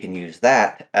 she can use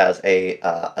that as a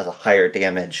higher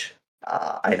damage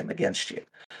item against you.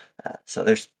 So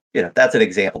there's that's an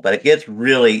example, but it gets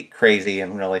really crazy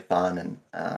and really fun, and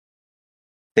I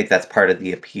think that's part of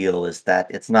the appeal is that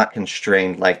it's not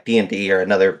constrained like D&D or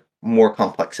another more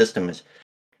complex system is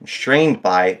constrained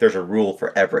by. There's a rule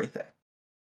for everything.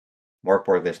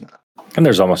 Morkborg, there's not. And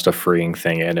there's almost a freeing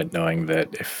thing in it, knowing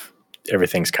that if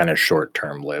everything's kind of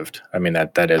short-term lived. I mean,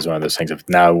 that is one of those things. If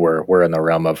now we're in the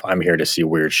realm of I'm here to see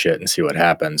weird shit and see what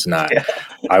happens, not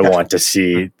I want to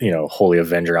see Holy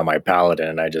Avenger on my paladin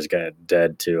and I just get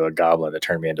dead to a goblin that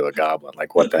turned me into a goblin.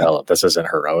 Like, what the hell? This isn't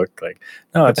heroic. Like,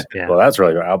 no, it's well, that's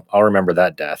really. I'll remember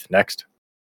that death next.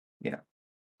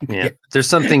 Yeah. There's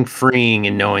something freeing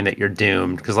in knowing that you're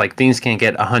doomed because like things can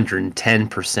get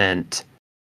 110%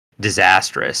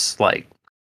 disastrous. Like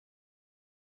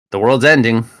the world's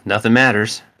ending, nothing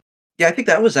matters. Yeah, I think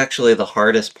that was actually the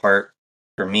hardest part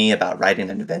for me about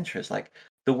writing an adventure is like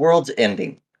the world's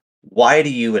ending. Why do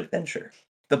you adventure?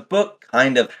 The book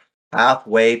kind of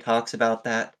halfway talks about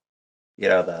that,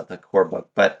 the core book,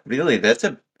 but really that's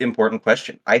an important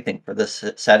question, I think, for this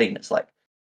setting. It's like,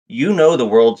 the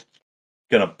world's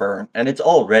gonna burn, and it's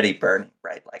already burning,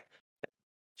 right? Like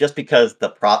just because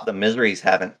the miseries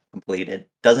haven't completed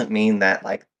doesn't mean that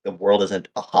like the world isn't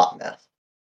a hot mess.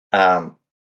 Um,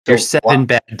 You're so why, 7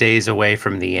 bad days away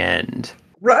from the end.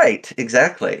 right,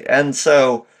 exactly, and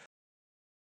so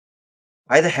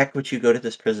why the heck would you go to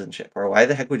this prison ship, or why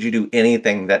the heck would you do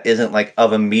anything that isn't like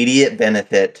of immediate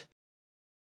benefit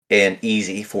and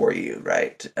easy for you,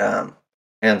 right?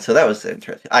 And so that was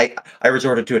interesting. I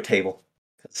resorted to a table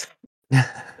 'cause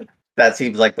that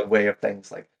seems like the way of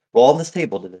things. Like roll on this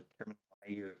table to determine why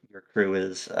your crew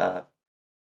is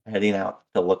heading out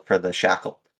to look for the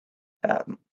shackle.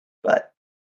 Um, but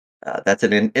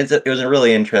it was a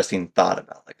really interesting thought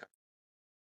about like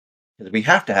because we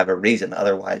have to have a reason,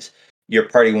 otherwise your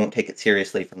party won't take it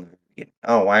seriously from the beginning.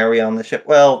 Oh, why are we on the ship?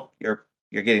 Well, you're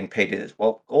getting paid to this.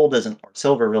 Well, gold isn't or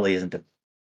silver really isn't a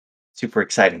super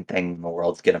exciting thing. The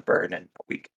world's gonna burn in a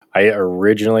week. I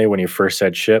originally, when you first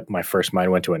said ship, my first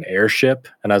mind went to an airship,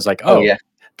 and I was like, Oh "Oh, yeah,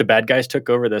 the bad guys took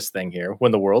over this thing here.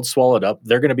 When the world's swallowed up,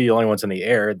 they're going to be the only ones in the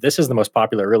air. This is the most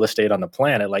popular real estate on the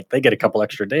planet. Like they get a couple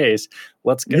extra days.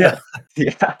 Let's go." yeah,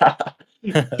 yeah,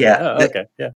 yeah. Oh, okay,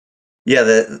 yeah.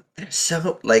 Yeah,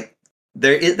 so like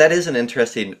that is an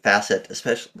interesting facet,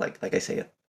 especially like I say,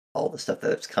 all the stuff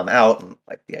that has come out and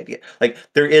like the idea. Like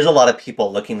there is a lot of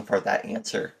people looking for that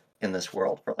answer in this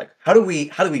world for like how do we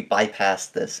bypass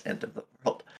this end of the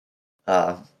world?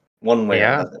 Uh, one way or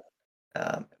Yeah.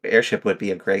 another. Airship would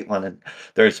be a great one, and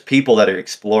there's people that are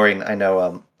exploring. I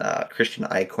know Christian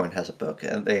Eichhorn has a book,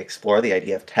 and they explore the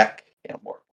idea of tech.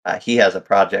 More. He has a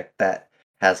project that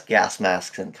has gas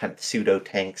masks and kind of pseudo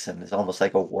tanks, and is almost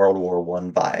like a World War I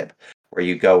vibe, where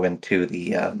you go into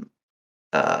the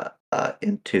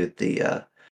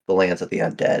lands of the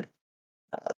undead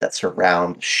that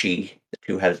surround She, the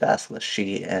two-headed basilisk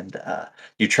She, and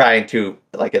you trying to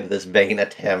like in this vain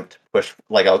attempt push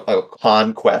like a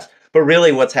conquest. But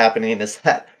really, what's happening is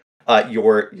that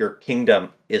your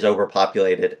kingdom is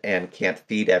overpopulated and can't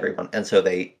feed everyone, and so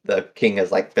the king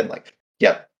has like been like,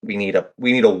 "Yep, we need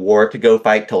a war to go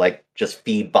fight to like just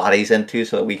feed bodies into,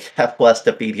 so that we have less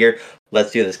to feed here.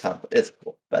 Let's do this conflict." It's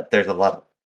cool, but there's a lot of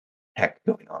tech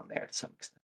going on there to some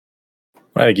extent.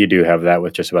 I think you do have that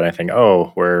with just about anything.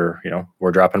 Oh, we're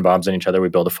dropping bombs on each other. We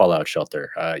build a fallout shelter.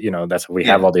 That's we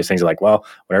have Yeah, all these things like, well,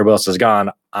 when everybody else is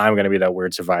gone, I'm going to be that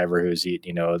weird survivor who's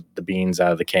eating, the beans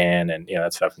out of the can and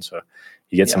that stuff. And so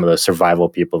you get some yeah, of those survival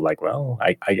people like, well,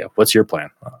 what's your plan?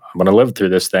 I'm going to live through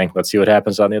this thing. Let's see what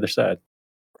happens on the other side.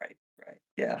 right, right,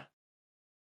 yeah,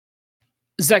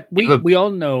 Zach, You have we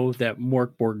all know that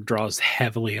Morkborg draws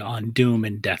heavily on doom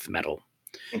and death metal.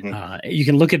 hmm You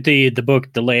can look at the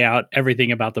book, the layout,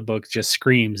 everything about the book just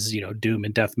screams, doom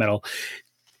and death metal.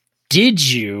 Did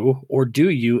you or do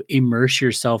you immerse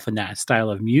yourself in that style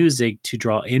of music to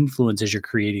draw influence as you're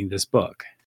creating this book?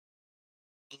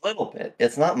 a little bit.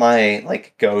 It's not my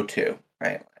like go-to,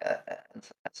 right?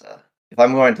 If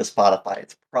I'm going to Spotify,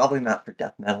 it's probably not for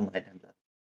death metal.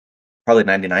 Probably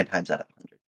 99 times out of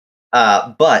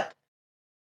 100. But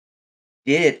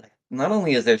not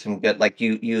only is there some good, like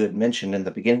you had mentioned in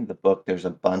the beginning of the book, there's a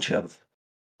bunch of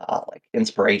like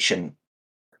inspiration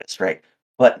artists, right?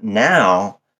 But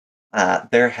now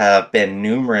there have been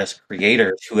numerous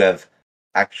creators who have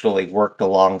actually worked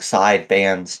alongside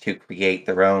bands to create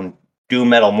their own doom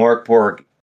metal Morkborg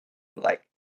like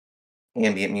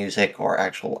ambient music or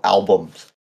actual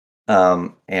albums.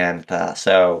 And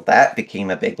so that became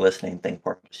a big listening thing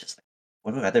for me. It's just like,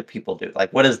 what do other people do?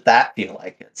 Like, what does that feel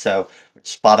like? And so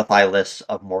Spotify lists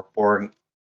of Morkborg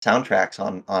soundtracks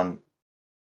on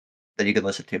that you can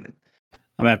listen to. I'm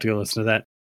gonna have to go listen to that.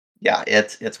 Yeah,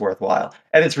 it's worthwhile,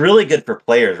 and it's really good for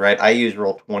players, right? I use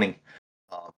Roll20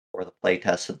 for the play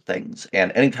tests and things,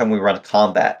 and anytime we run a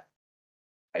combat,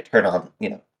 I turn on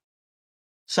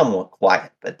somewhat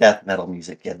quiet, but death metal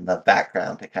music in the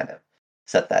background to kind of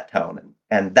set that tone,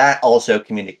 and that also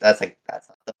communicate. That's not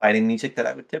the fighting music that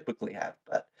I would typically have,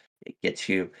 but it gets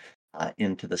you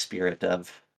into the spirit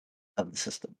of the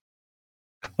system.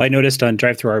 Well, I noticed on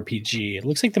Drive Through RPG, it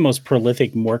looks like the most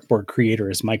prolific Morkborg creator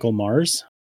is Michael Mars,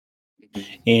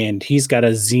 and he's got a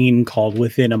zine called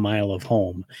Within a Mile of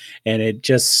Home, and it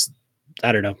just,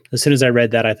 I don't know. As soon as I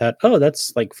read that, I thought, oh,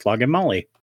 that's like Flog and Molly.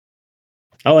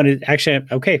 Oh, and it actually,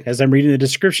 okay, as I'm reading the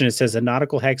description, it says a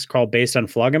nautical hex crawl based on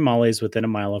Flog and Molly's Within a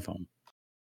Mile of Home.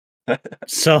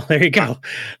 So there you go.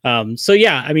 So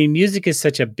yeah, I mean, music is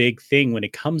such a big thing when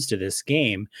it comes to this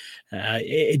game.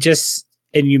 It just,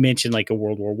 and you mentioned like a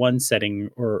World War I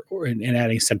setting or and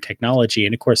adding some technology.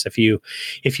 And of course, if you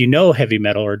know heavy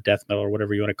metal or death metal or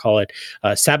whatever you want to call it,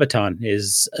 Sabaton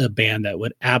is a band that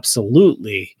would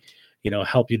absolutely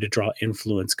help you to draw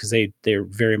influence, because they're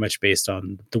very much based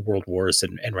on the World Wars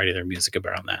and writing their music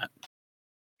around that.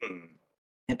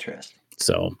 Interesting.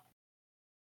 So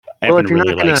I Well, happen to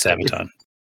really like Sabaton.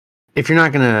 If you're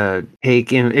not gonna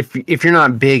take in, if you're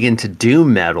not big into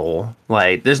doom metal,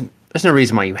 like there's no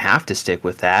reason why you have to stick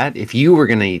with that. If you were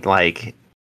gonna like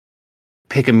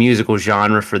pick a musical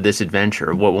genre for this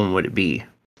adventure, what one would it be?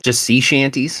 Just sea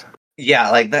shanties? Yeah,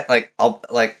 like that.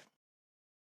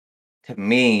 To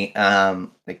me,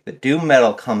 like the doom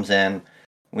metal comes in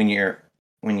when you're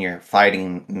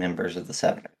fighting members of the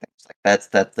Seven or things like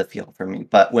that's the feel for me.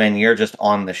 But when you're just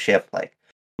on the ship, like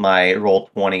my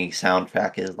Roll20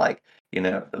 soundtrack is like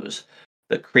those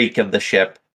the creak of the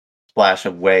ship, splash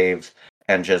of waves,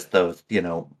 and just those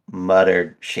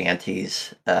muttered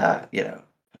shanties,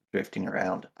 drifting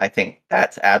around. I think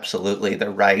that's absolutely the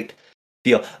right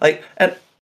feel. Like, and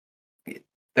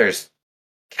there's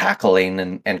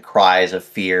cackling and cries of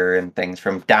fear and things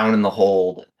from down in the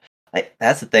hold. Like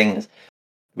that's the thing is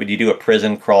when you do a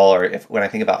prison crawl, or when I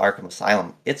think about Arkham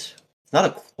Asylum, it's not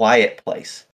a quiet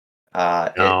place.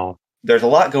 No. There's a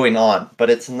lot going on, but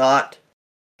it's not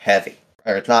heavy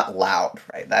or it's not loud,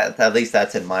 right? That at least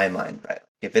that's in my mind, right?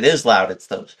 If it is loud, it's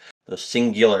those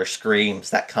singular screams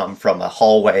that come from a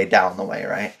hallway down the way,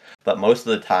 right? But most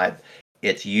of the time,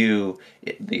 it's the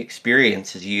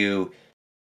experience is you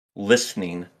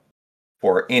listening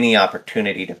for any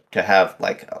opportunity to have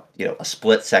like a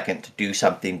split second to do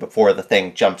something before the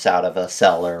thing jumps out of a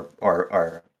cell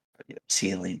or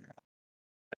ceiling,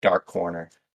 a dark corner.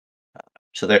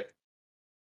 So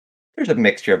there's a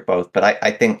mixture of both, but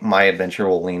I think my adventure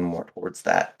will lean more towards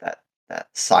that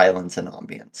silence and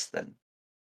ambience than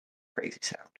crazy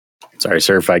sound. Sorry,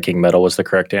 sir. Viking metal was the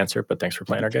correct answer, but thanks for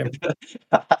playing our game.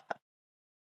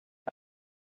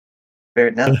 Fair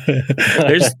enough.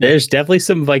 there's definitely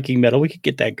some Viking metal. We could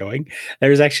get that going.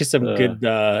 There's actually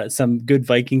some good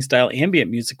Viking style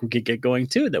ambient music we could get going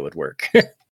too that would work.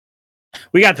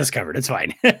 We got this covered. It's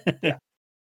fine.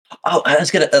 Oh, I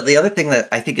was gonna. The other thing that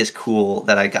I think is cool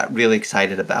that I got really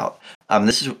excited about.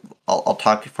 This is. I'll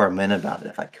talk for a minute about it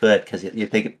if I could, because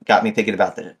got me thinking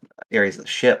about the areas of the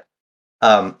ship.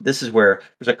 This is where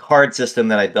there's a card system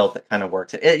that I built that kind of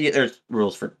works. There's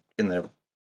rules for in the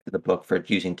book for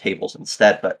using tables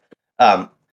instead, but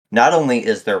not only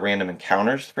is there random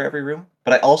encounters for every room,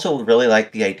 but I also really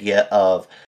like the idea of,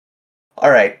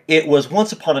 all right, it was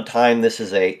once upon a time this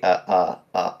is a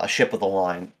ship of the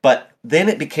line, but then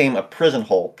it became a prison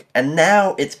hulk, and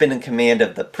now it's been in command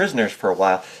of the prisoners for a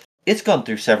while. It's gone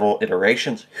through several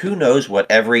iterations. Who knows what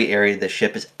every area of the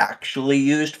ship is actually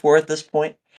used for at this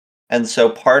point? And so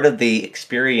part of the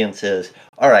experience is,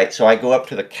 all right, so I go up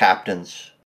to the captain's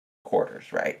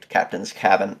quarters, right? Captain's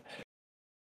cabin.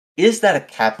 Is that a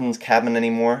captain's cabin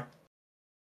anymore?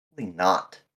 Probably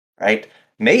not, right?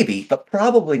 Maybe, but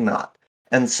probably not.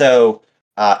 And so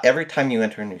every time you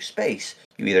enter a new space,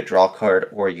 you either draw a card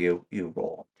or you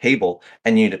roll a table,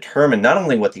 and you determine not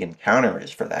only what the encounter is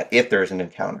for that, if there is an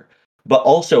encounter, but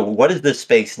also what is this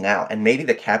space now? And maybe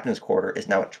the captain's quarter is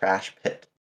now a trash pit.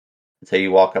 So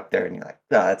you walk up there and you're like,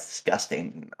 oh, that's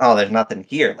disgusting. Oh, there's nothing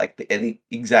here. Like the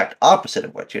exact opposite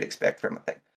of what you'd expect from a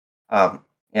thing.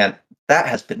 And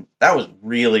that was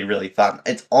really, really fun.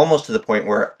 It's almost to the point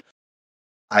where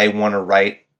I want to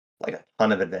write like a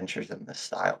ton of adventures in this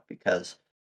style, because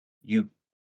you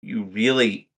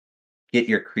really get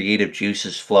your creative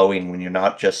juices flowing when you're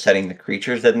not just setting the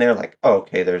creatures in there. Like, oh,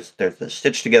 okay, there's the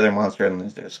stitched together monster, and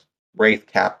there's Wraith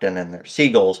Captain, and there's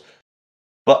seagulls.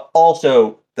 But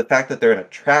also, the fact that they're in a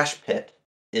trash pit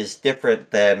is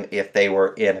different than if they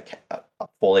were in a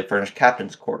fully furnished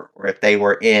captain's quarter, or if they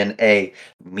were in a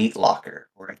meat locker,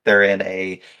 or if they're in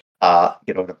a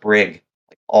in a brig.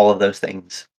 Like, all of those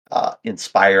things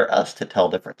inspire us to tell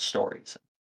different stories.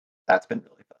 That's been really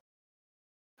fun.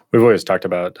 We've always talked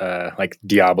about like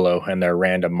Diablo and their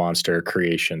random monster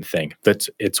creation thing.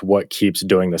 It's what keeps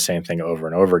doing the same thing over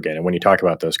and over again. And when you talk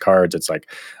about those cards, it's like,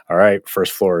 all right,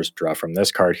 first floor is draw from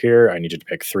this card here. I need you to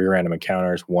pick 3 random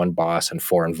encounters, 1 boss, and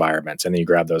 4 environments. And then you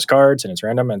grab those cards, and it's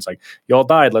random. And it's like, you all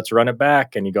died. Let's run it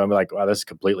back. And you go and be like, wow, this is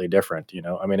completely different.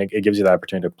 I mean, it gives you the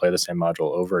opportunity to play the same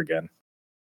module over again.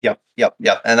 Yep.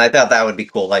 And I thought that would be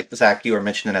cool. Like Zach, you were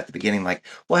mentioning at the beginning, like,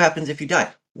 what happens if you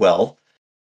die? Well,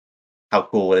 how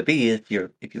cool would it be if you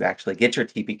actually get your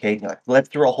TPK and you're like, let's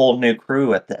throw a whole new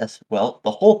crew at this? Well, the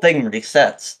whole thing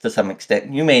resets to some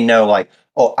extent. You may know, like,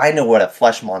 oh, I know what a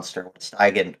flesh monster with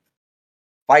Stygian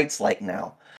fights like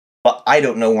now, but I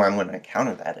don't know where I'm going to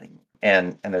encounter that anymore.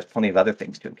 And there's plenty of other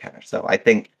things to encounter. So I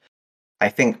think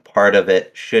part of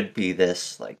it should be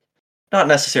this, like, not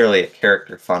necessarily a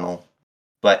character funnel,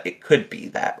 but it could be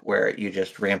that where you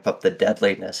just ramp up the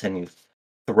deadliness and you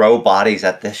throw bodies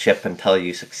at the ship until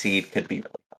you succeed could be really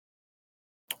fun.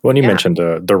 When you Yeah. mentioned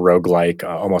the roguelike,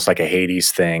 almost like a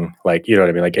Hades thing, like, you know what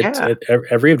I mean? Like, Yeah.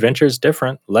 every adventure is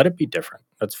different. Let it be different.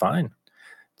 That's fine.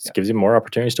 It Yeah. gives you more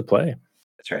opportunities to play.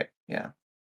 That's right. Yeah.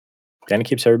 And it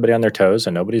keeps everybody on their toes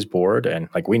and nobody's bored. And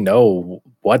like, we know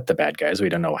what the bad guys, we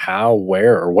don't know how,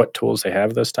 where, or what tools they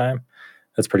have this time.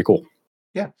 That's pretty cool.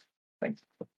 Yeah. Thanks.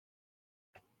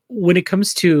 When it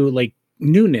comes to like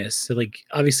newness, so, like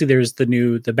obviously there's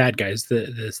the bad guys,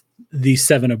 the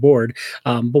 7 aboard.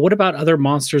 But what about other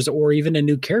monsters or even a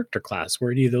new character class?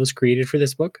 Were any of those created for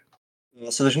this book?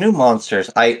 So there's new monsters.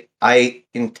 I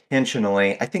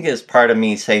intentionally, I think it is part of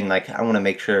me saying like I want to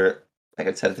make sure, like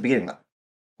I said at the beginning,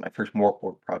 my first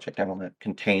Morkborg project, I want to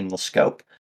contain the scope.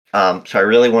 So I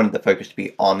really wanted the focus to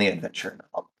be on the adventure, not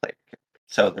on the player.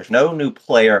 So there's no new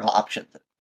player options.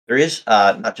 There is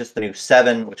not just the new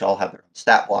 7, which all have their own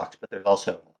stat blocks, but there's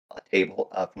also a table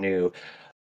of new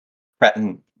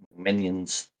Cretan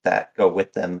minions that go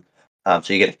with them.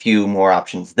 So you get a few more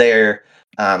options there.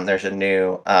 There's a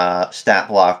new stat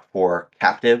block for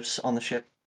captives on the ship,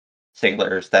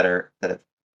 sailors that have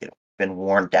been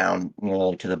worn down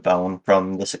nearly to the bone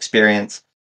from this experience.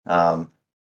 And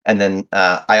then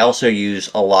I also use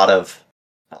a lot of.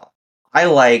 I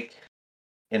like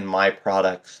in my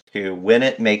products to, when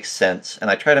it makes sense,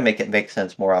 and I try to make it make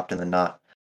sense more often than not,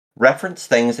 reference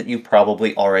things that you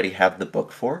probably already have the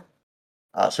book for.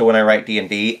 So when I write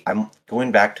D&D, I'm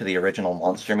going back to the original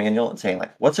monster manual and saying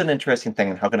like, what's an interesting thing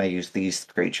and how can I use these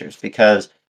creatures? Because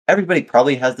everybody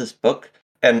probably has this book,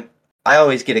 and I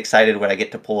always get excited when I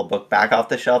get to pull a book back off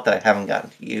the shelf that I haven't gotten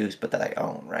to use, but that I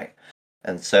own, right?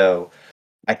 And so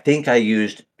I think I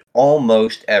used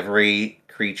almost every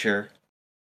creature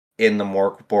in the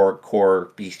Morkborg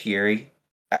core bestiary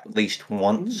at least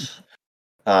once.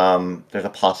 There's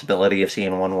a possibility of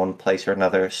seeing one place or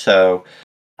another. So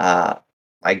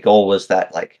my goal was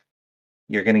that like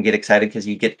you're going to get excited because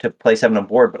you get to play 7 on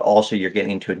board, but also you're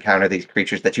getting to encounter these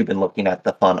creatures that you've been looking at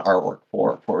the fun artwork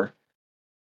for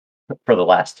the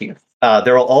last year.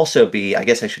 There will also be, I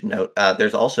guess I should note,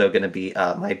 there's also going to be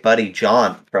my buddy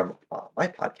John from my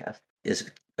podcast is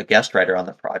a guest writer on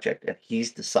the project, and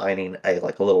he's designing a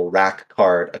little rack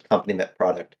card accompaniment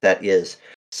product that is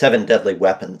 7 deadly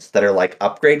weapons that are like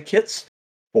upgrade kits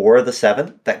for the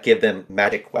 7 that give them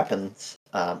magic weapons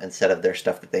instead of their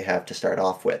stuff that they have to start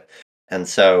off with. And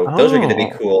so those are going to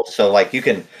be cool. So like you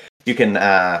can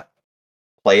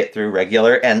play it through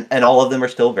regular, and all of them are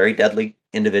still very deadly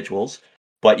individuals,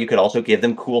 but you could also give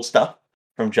them cool stuff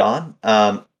from John.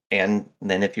 And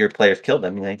then if your players kill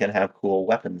them, you can have cool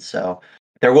weapons. So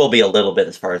there will be a little bit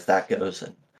as far as that goes,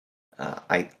 and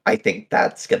I think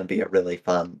that's going to be a really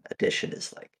fun addition.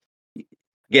 Is like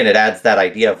again, it adds that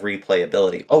idea of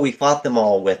replayability. Oh, we fought them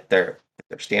all with their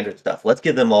standard stuff. Let's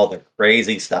give them all their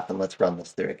crazy stuff and let's run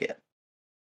this through again.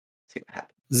 See what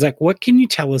happens. Zach, what can you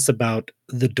tell us about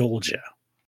the Dolja?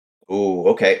 Ooh,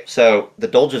 okay. So the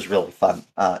Dolja is really fun.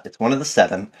 It's one of the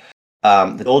 7.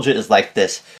 The Dolja is like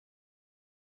this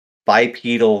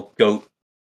bipedal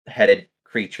goat-headed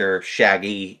creature,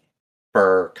 shaggy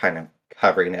fur kind of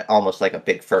covering it, almost like a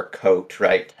big fur coat,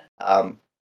 right?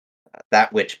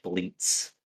 That which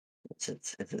bleats. It's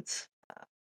its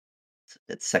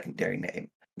secondary name.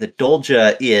 The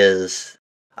Dolja is.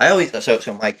 I always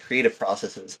so my creative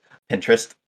process is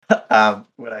Pinterest.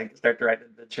 When I start to write an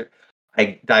adventure,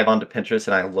 I dive onto Pinterest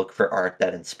and I look for art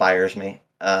that inspires me.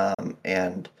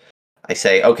 And I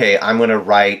say, okay, I'm going to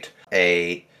write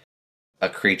a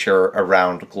creature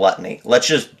around gluttony. Let's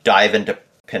just dive into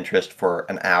Pinterest for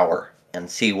an hour and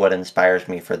see what inspires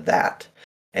me for that.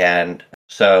 And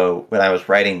so when I was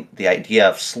writing the idea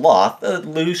of sloth, a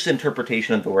loose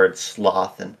interpretation of the word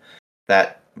sloth and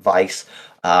that vice,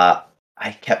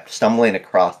 I kept stumbling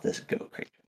across this goat creature.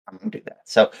 I'm going to do that.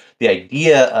 So the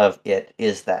idea of it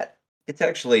is that it's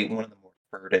actually one of the more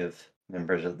furtive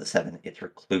members of the 7. It's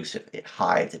reclusive. It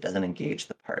hides. It doesn't engage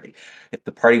the party. If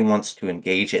the party wants to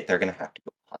engage it, they're going to have to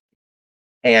go hunting.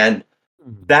 And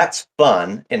that's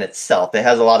fun in itself. It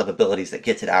has a lot of abilities that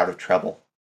gets it out of trouble.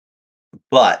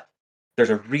 But there's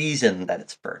a reason that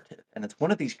it's furtive. And it's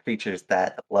one of these creatures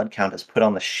that the Blood Countess put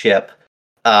on the ship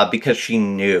because she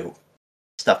knew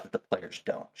stuff that the players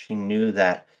don't. She knew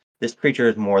that this creature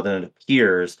is more than it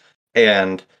appears,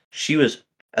 and she was,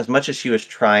 as much as she was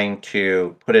trying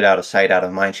to put it out of sight, out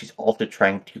of mind, she's also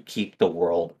trying to keep the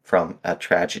world from a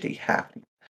tragedy happening.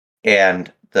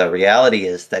 And the reality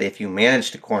is that if you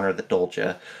manage to corner the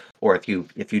Dolja, or if you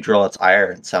draw its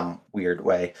ire in some weird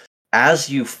way, as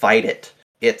you fight it,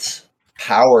 its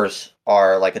powers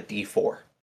are like a D4.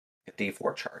 a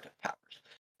D4 chart of powers.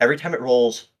 Every time it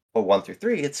rolls a 1 through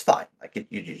 3, it's fine. Like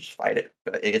you just fight it.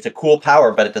 But it's a cool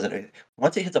power, but it doesn't.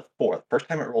 Once it hits a 4, the first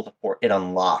time it rolls a 4, it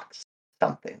unlocks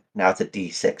something. Now it's a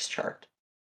D6 chart,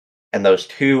 and those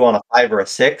 2 on a 5 or a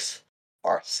 6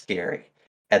 are scary.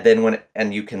 And then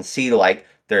and you can see like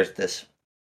there's this.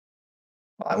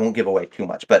 I won't give away too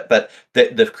much, but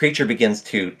the creature begins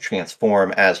to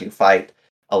transform as you fight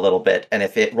a little bit, and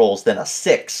if it rolls then a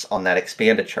 6 on that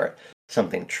expanded chart,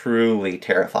 something truly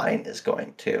terrifying is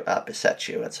going to beset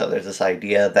you. And so there's this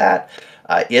idea that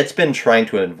it's been trying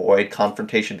to avoid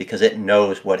confrontation because it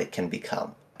knows what it can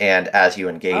become. And as you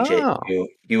engage it,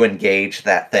 you engage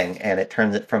that thing, and it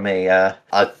turns it from a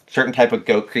certain type of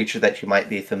goat creature that you might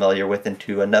be familiar with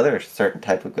into another certain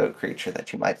type of goat creature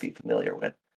that you might be familiar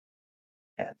with.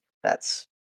 And that's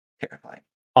terrifying.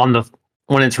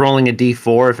 When it's rolling a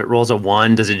D4, if it rolls a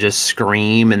 1, does it just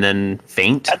scream and then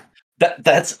faint?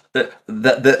 That's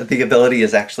the ability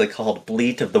is actually called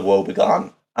Bleat of the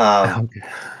Woebegone.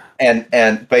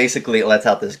 And basically it lets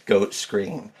out this goat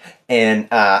scream. And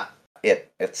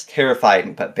it's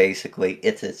terrifying, but basically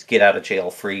it's its get out of jail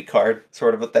free card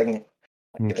sort of a thing.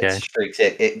 Like if it shrieks,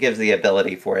 it gives the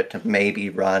ability for it to maybe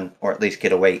run or at least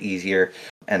get away easier,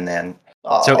 and then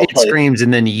so it screams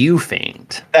and then you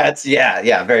faint. That's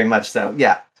very much so.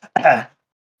 Yeah.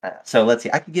 So let's see.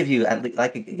 I could give you a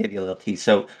little tease.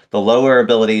 So the lower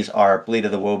abilities are Bleed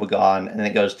of the Woebegone, and then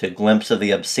it goes to Glimpse of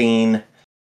the Obscene,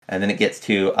 and then it gets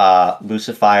to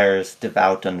Lucifier's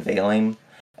Devout Unveiling,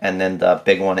 and then the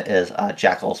big one is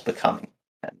Jackal's Becoming,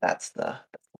 and that's the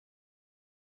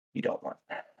you don't want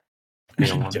that. You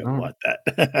don't want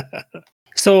that.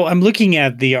 So I'm looking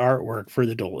at the artwork for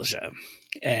the Dolja,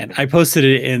 and I posted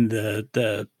it in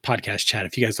the podcast chat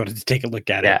if you guys wanted to take a look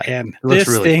at it. And this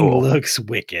really thing looks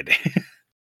wicked.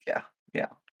 Yeah.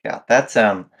 That's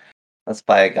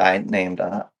by a guy named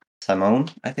Simone,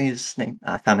 I think his name.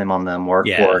 I found him on the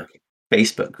Morkborg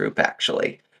Facebook group,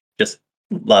 actually. Just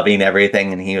loving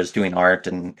everything, and he was doing art,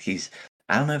 and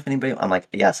I don't know if anybody. I'm like,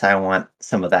 yes, I want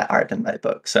some of that art in my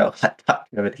book. So I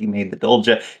talked to him. He made the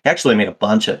Dolja. He actually made a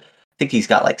bunch of. I think he's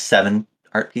got like 7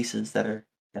 art pieces that are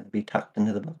going to be tucked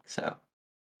into the book. So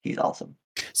he's awesome.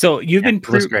 So you've been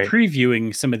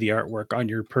previewing some of the artwork on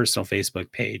your personal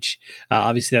Facebook page.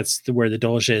 Obviously, that's where the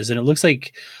Dolja is, and it looks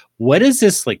like what is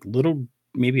this? Like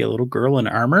maybe a little girl in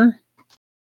armor.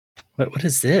 What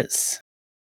is this?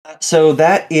 So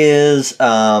that is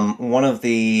one of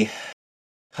the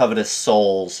covetous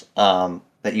souls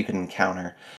that you can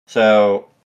encounter. So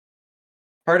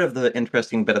part of the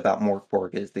interesting bit about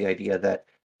Morkborg is the idea that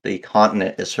the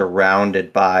continent is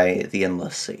surrounded by the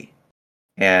Endless Sea.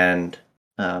 And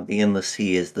the Endless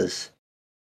Sea is this...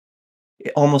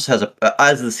 It almost has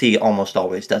as the sea almost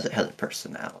always does, it has a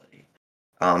personality.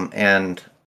 And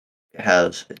it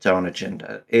has its own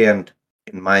agenda. And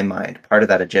in my mind, part of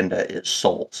that agenda is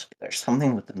souls. There's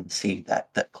something within the sea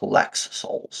that collects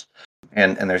souls.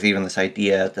 And there's even this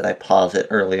idea that I posit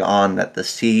early on that the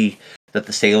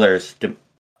sailors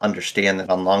understand that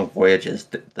on long voyages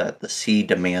that the sea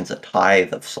demands a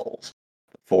tithe of souls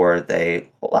before they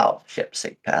allow ships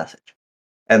safe passage.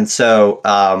 And so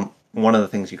one of the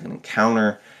things you can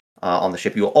encounter on the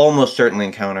ship, you will almost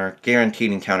certainly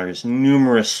guaranteed encounters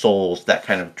numerous souls that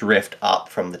kind of drift up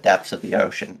from the depths of the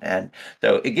ocean. And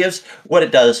so it gives, what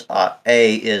it does,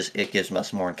 is it gives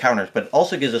us more encounters, but it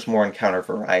also gives us more encounter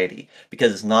variety,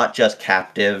 because it's not just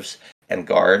captives and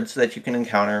guards that you can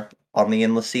encounter on the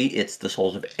Endless Sea, it's the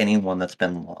souls of anyone that's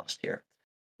been lost here.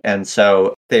 And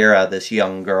so Thera, this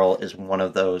young girl, is one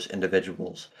of those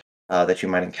individuals that you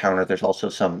might encounter. There's also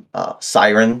some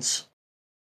sirens,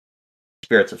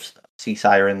 spirits of sea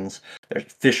sirens. There's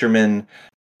fishermen,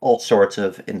 all sorts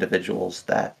of individuals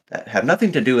that have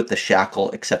nothing to do with the shackle,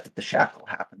 except that the shackle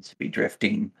happens to be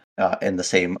drifting in the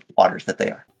same waters that they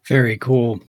are. Very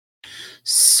cool.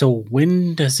 So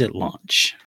when does it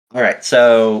launch? All right,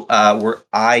 so we're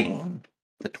eyeing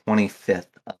the 25th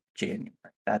of January.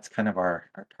 That's kind of our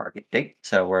target date.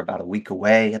 So we're about a week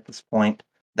away at this point.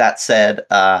 That said,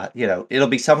 it'll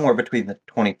be somewhere between the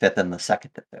 25th and the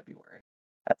 2nd of February.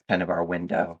 That's kind of our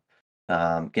window.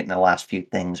 Getting the last few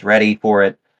things ready for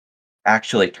it.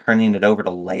 Actually turning it over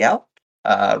to layout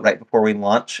right before we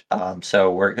launch.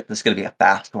 So this is going to be a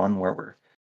fast one where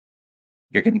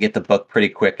you're going to get the book pretty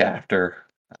quick after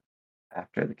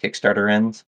the Kickstarter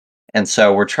ends. And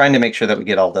so we're trying to make sure that we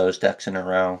get all those ducks in a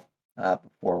row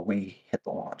before we hit the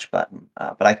launch button.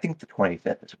 But I think the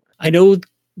 25th is. I know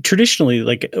traditionally, of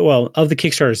the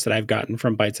Kickstarters that I've gotten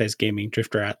from Bite Size Gaming,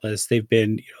 Drifter Atlas, they've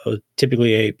been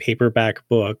typically a paperback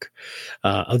book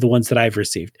of the ones that I've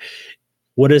received.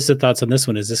 What is the thoughts on this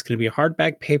one? Is this going to be a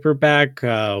hardback, paperback?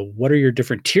 What are your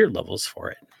different tier levels for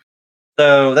it?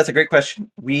 So that's a great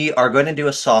question. We are going to do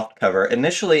a soft cover.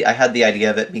 Initially, I had the idea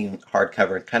of it being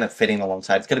hardcover and kind of fitting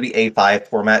alongside. It's going to be A5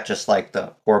 format, just like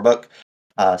the core book,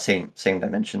 same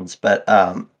dimensions. But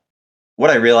what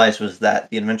I realized was that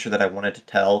the adventure that I wanted to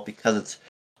tell, because it's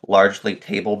largely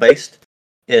table based,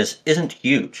 isn't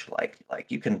huge. Like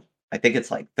you can, I think it's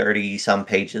like 30 some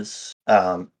pages.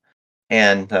 So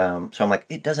I'm like,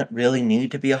 it doesn't really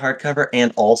need to be a hardcover.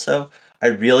 And also, I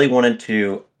really wanted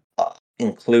to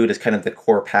include as kind of the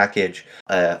core package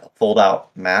a fold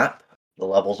out map, the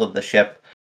levels of the ship.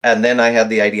 And then I had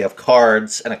the idea of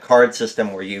cards and a card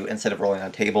system where you, instead of rolling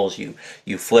on tables, you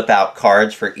flip out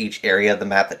cards for each area of the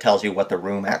map that tells you what the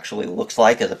room actually looks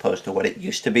like as opposed to what it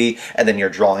used to be. And then you're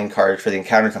drawing cards for the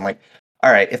encounters. I'm like,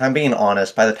 all right, if I'm being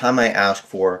honest, by the time I ask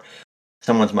for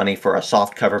someone's money for a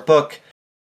soft cover book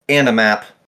and a map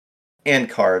and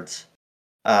cards,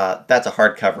 that's a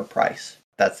hardcover price.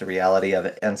 That's the reality of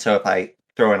it. And so if I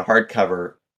throw in a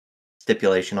hardcover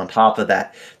stipulation on top of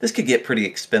that, this could get pretty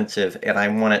expensive, and I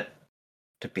want it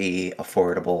to be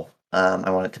affordable.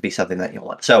 I want it to be something that you'll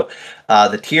want. So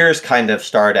the tiers kind of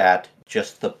start at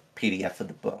just the PDF of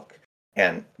the book,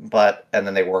 and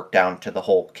then they work down to the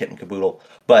whole kit and caboodle.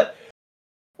 But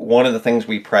one of the things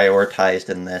we prioritized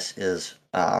in this is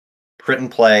print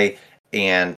and play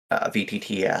and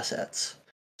VTT assets.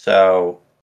 So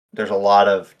there's a lot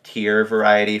of tier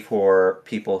variety for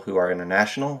people who are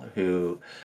international, who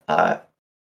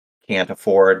can't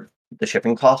afford the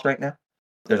shipping costs right now.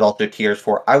 There's also tiers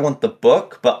for, I want the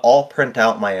book, but I'll print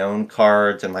out my own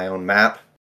cards and my own map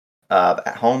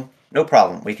at home. No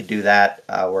problem. We could do that.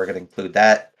 We're going to include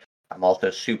that. I'm also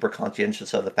super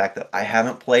conscientious of the fact that I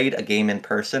haven't played a game in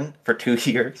person for 2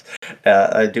 years.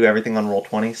 I do everything on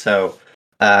Roll20. So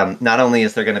not only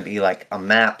is there going to be like a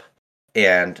map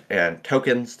and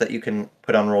tokens that you can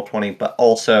put on Roll20, but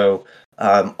also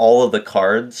all of the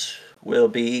cards will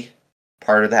be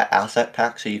part of that asset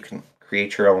pack, so you can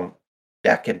create your own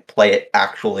deck and play it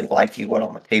actually like you would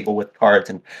on the table with cards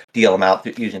and deal them out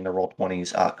using the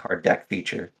Roll20's card deck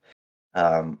feature.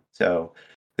 So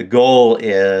the goal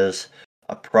is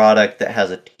a product that has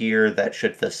a tier that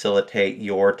should facilitate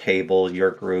your table,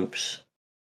 your group's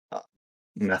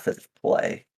method of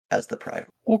play as the priority.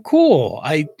 Well, cool.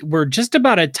 We're just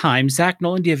about at time. Zach,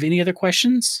 Nolan, do you have any other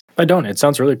questions? I don't. It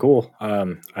sounds really cool.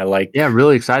 I like. Yeah,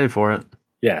 really excited for it.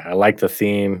 Yeah, I like the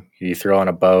theme. You throw on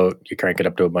a boat, you crank it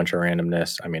up to a bunch of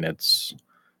randomness. I mean, it's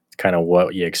kind of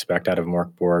what you expect out of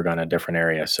Mork Borg on a different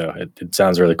area. So it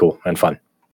sounds really cool and fun.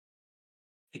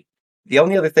 The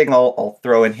only other thing I'll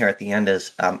throw in here at the end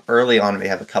is early on we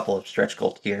have a couple of stretch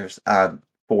goal tiers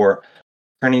for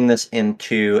turning this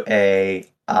into a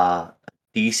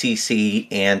DCC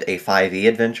and a 5e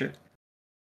adventure,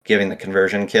 giving the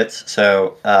conversion kits.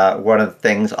 So one of the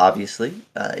things, obviously,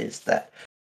 is that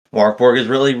Mork Borg is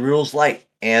really rules light,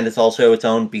 and it's also its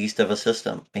own beast of a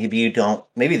system. Maybe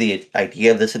the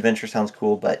idea of this adventure sounds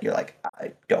cool, but you're like,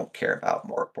 I don't care about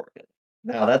Mork Borg.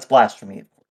 No, that's blasphemy.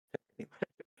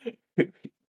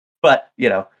 But,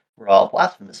 we're all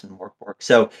blasphemous in Mork Borg.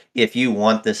 So if you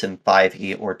want this in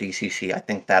 5e or DCC, I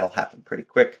think that'll happen pretty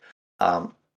quick.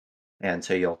 And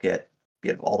so you'll get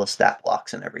all the stat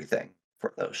blocks and everything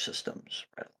for those systems.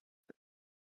 Right?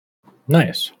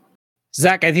 Nice.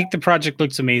 Zach, I think the project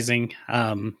looks amazing.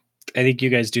 I think you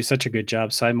guys do such a good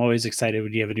job. So I'm always excited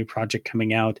when you have a new project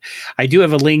coming out. I do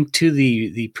have a link to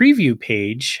the preview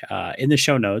page in the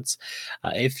show notes.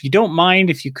 If you don't mind,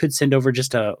 if you could send over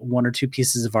just one or two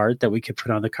pieces of art that we could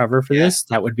put on the cover for this,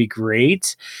 that would be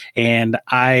great. And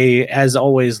I, as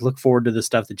always, look forward to the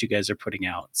stuff that you guys are putting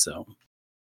out. So.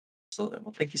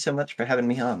 Well, thank you so much for having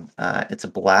me on. It's a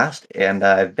blast, and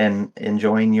I've been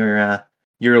enjoying your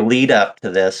lead up to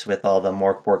this with all the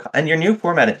Mork Borg and your new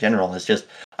format in general. Is just,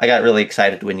 I got really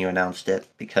excited when you announced it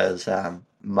because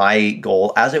my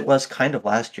goal, as it was kind of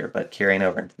last year, but carrying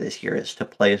over into this year, is to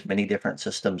play as many different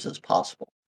systems as possible.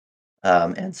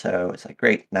 And so it's like,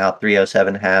 great, now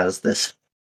 307 has this,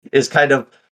 is kind of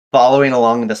following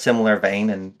along in a similar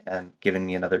vein and giving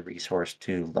me another resource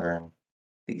to learn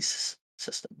these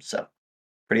systems. So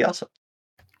pretty awesome.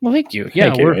 Well, thank you.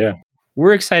 Yeah,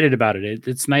 we're excited about it.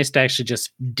 It's nice to actually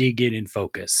just dig in and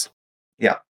focus.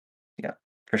 Yeah,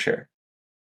 for sure.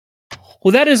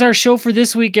 Well, that is our show for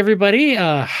this week, everybody.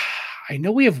 I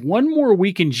know we have one more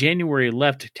week in January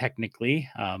left, technically.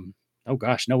 Oh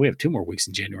gosh, no, we have 2 more weeks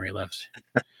in January left.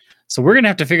 So we're going to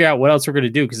have to figure out what else we're going to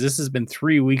do, because this has been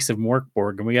 3 weeks of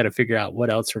Morkborg, and we got to figure out what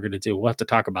else we're going to do. We'll have to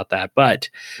talk about that, but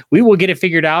we will get it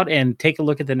figured out and take a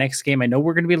look at the next game. I know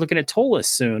we're going to be looking at Ptolus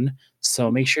soon, so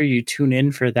make sure you tune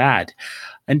in for that.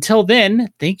 Until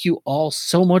then, thank you all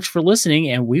so much for listening,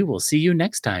 and we will see you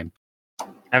next time.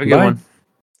 Have a good Bye. one.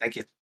 Thank you.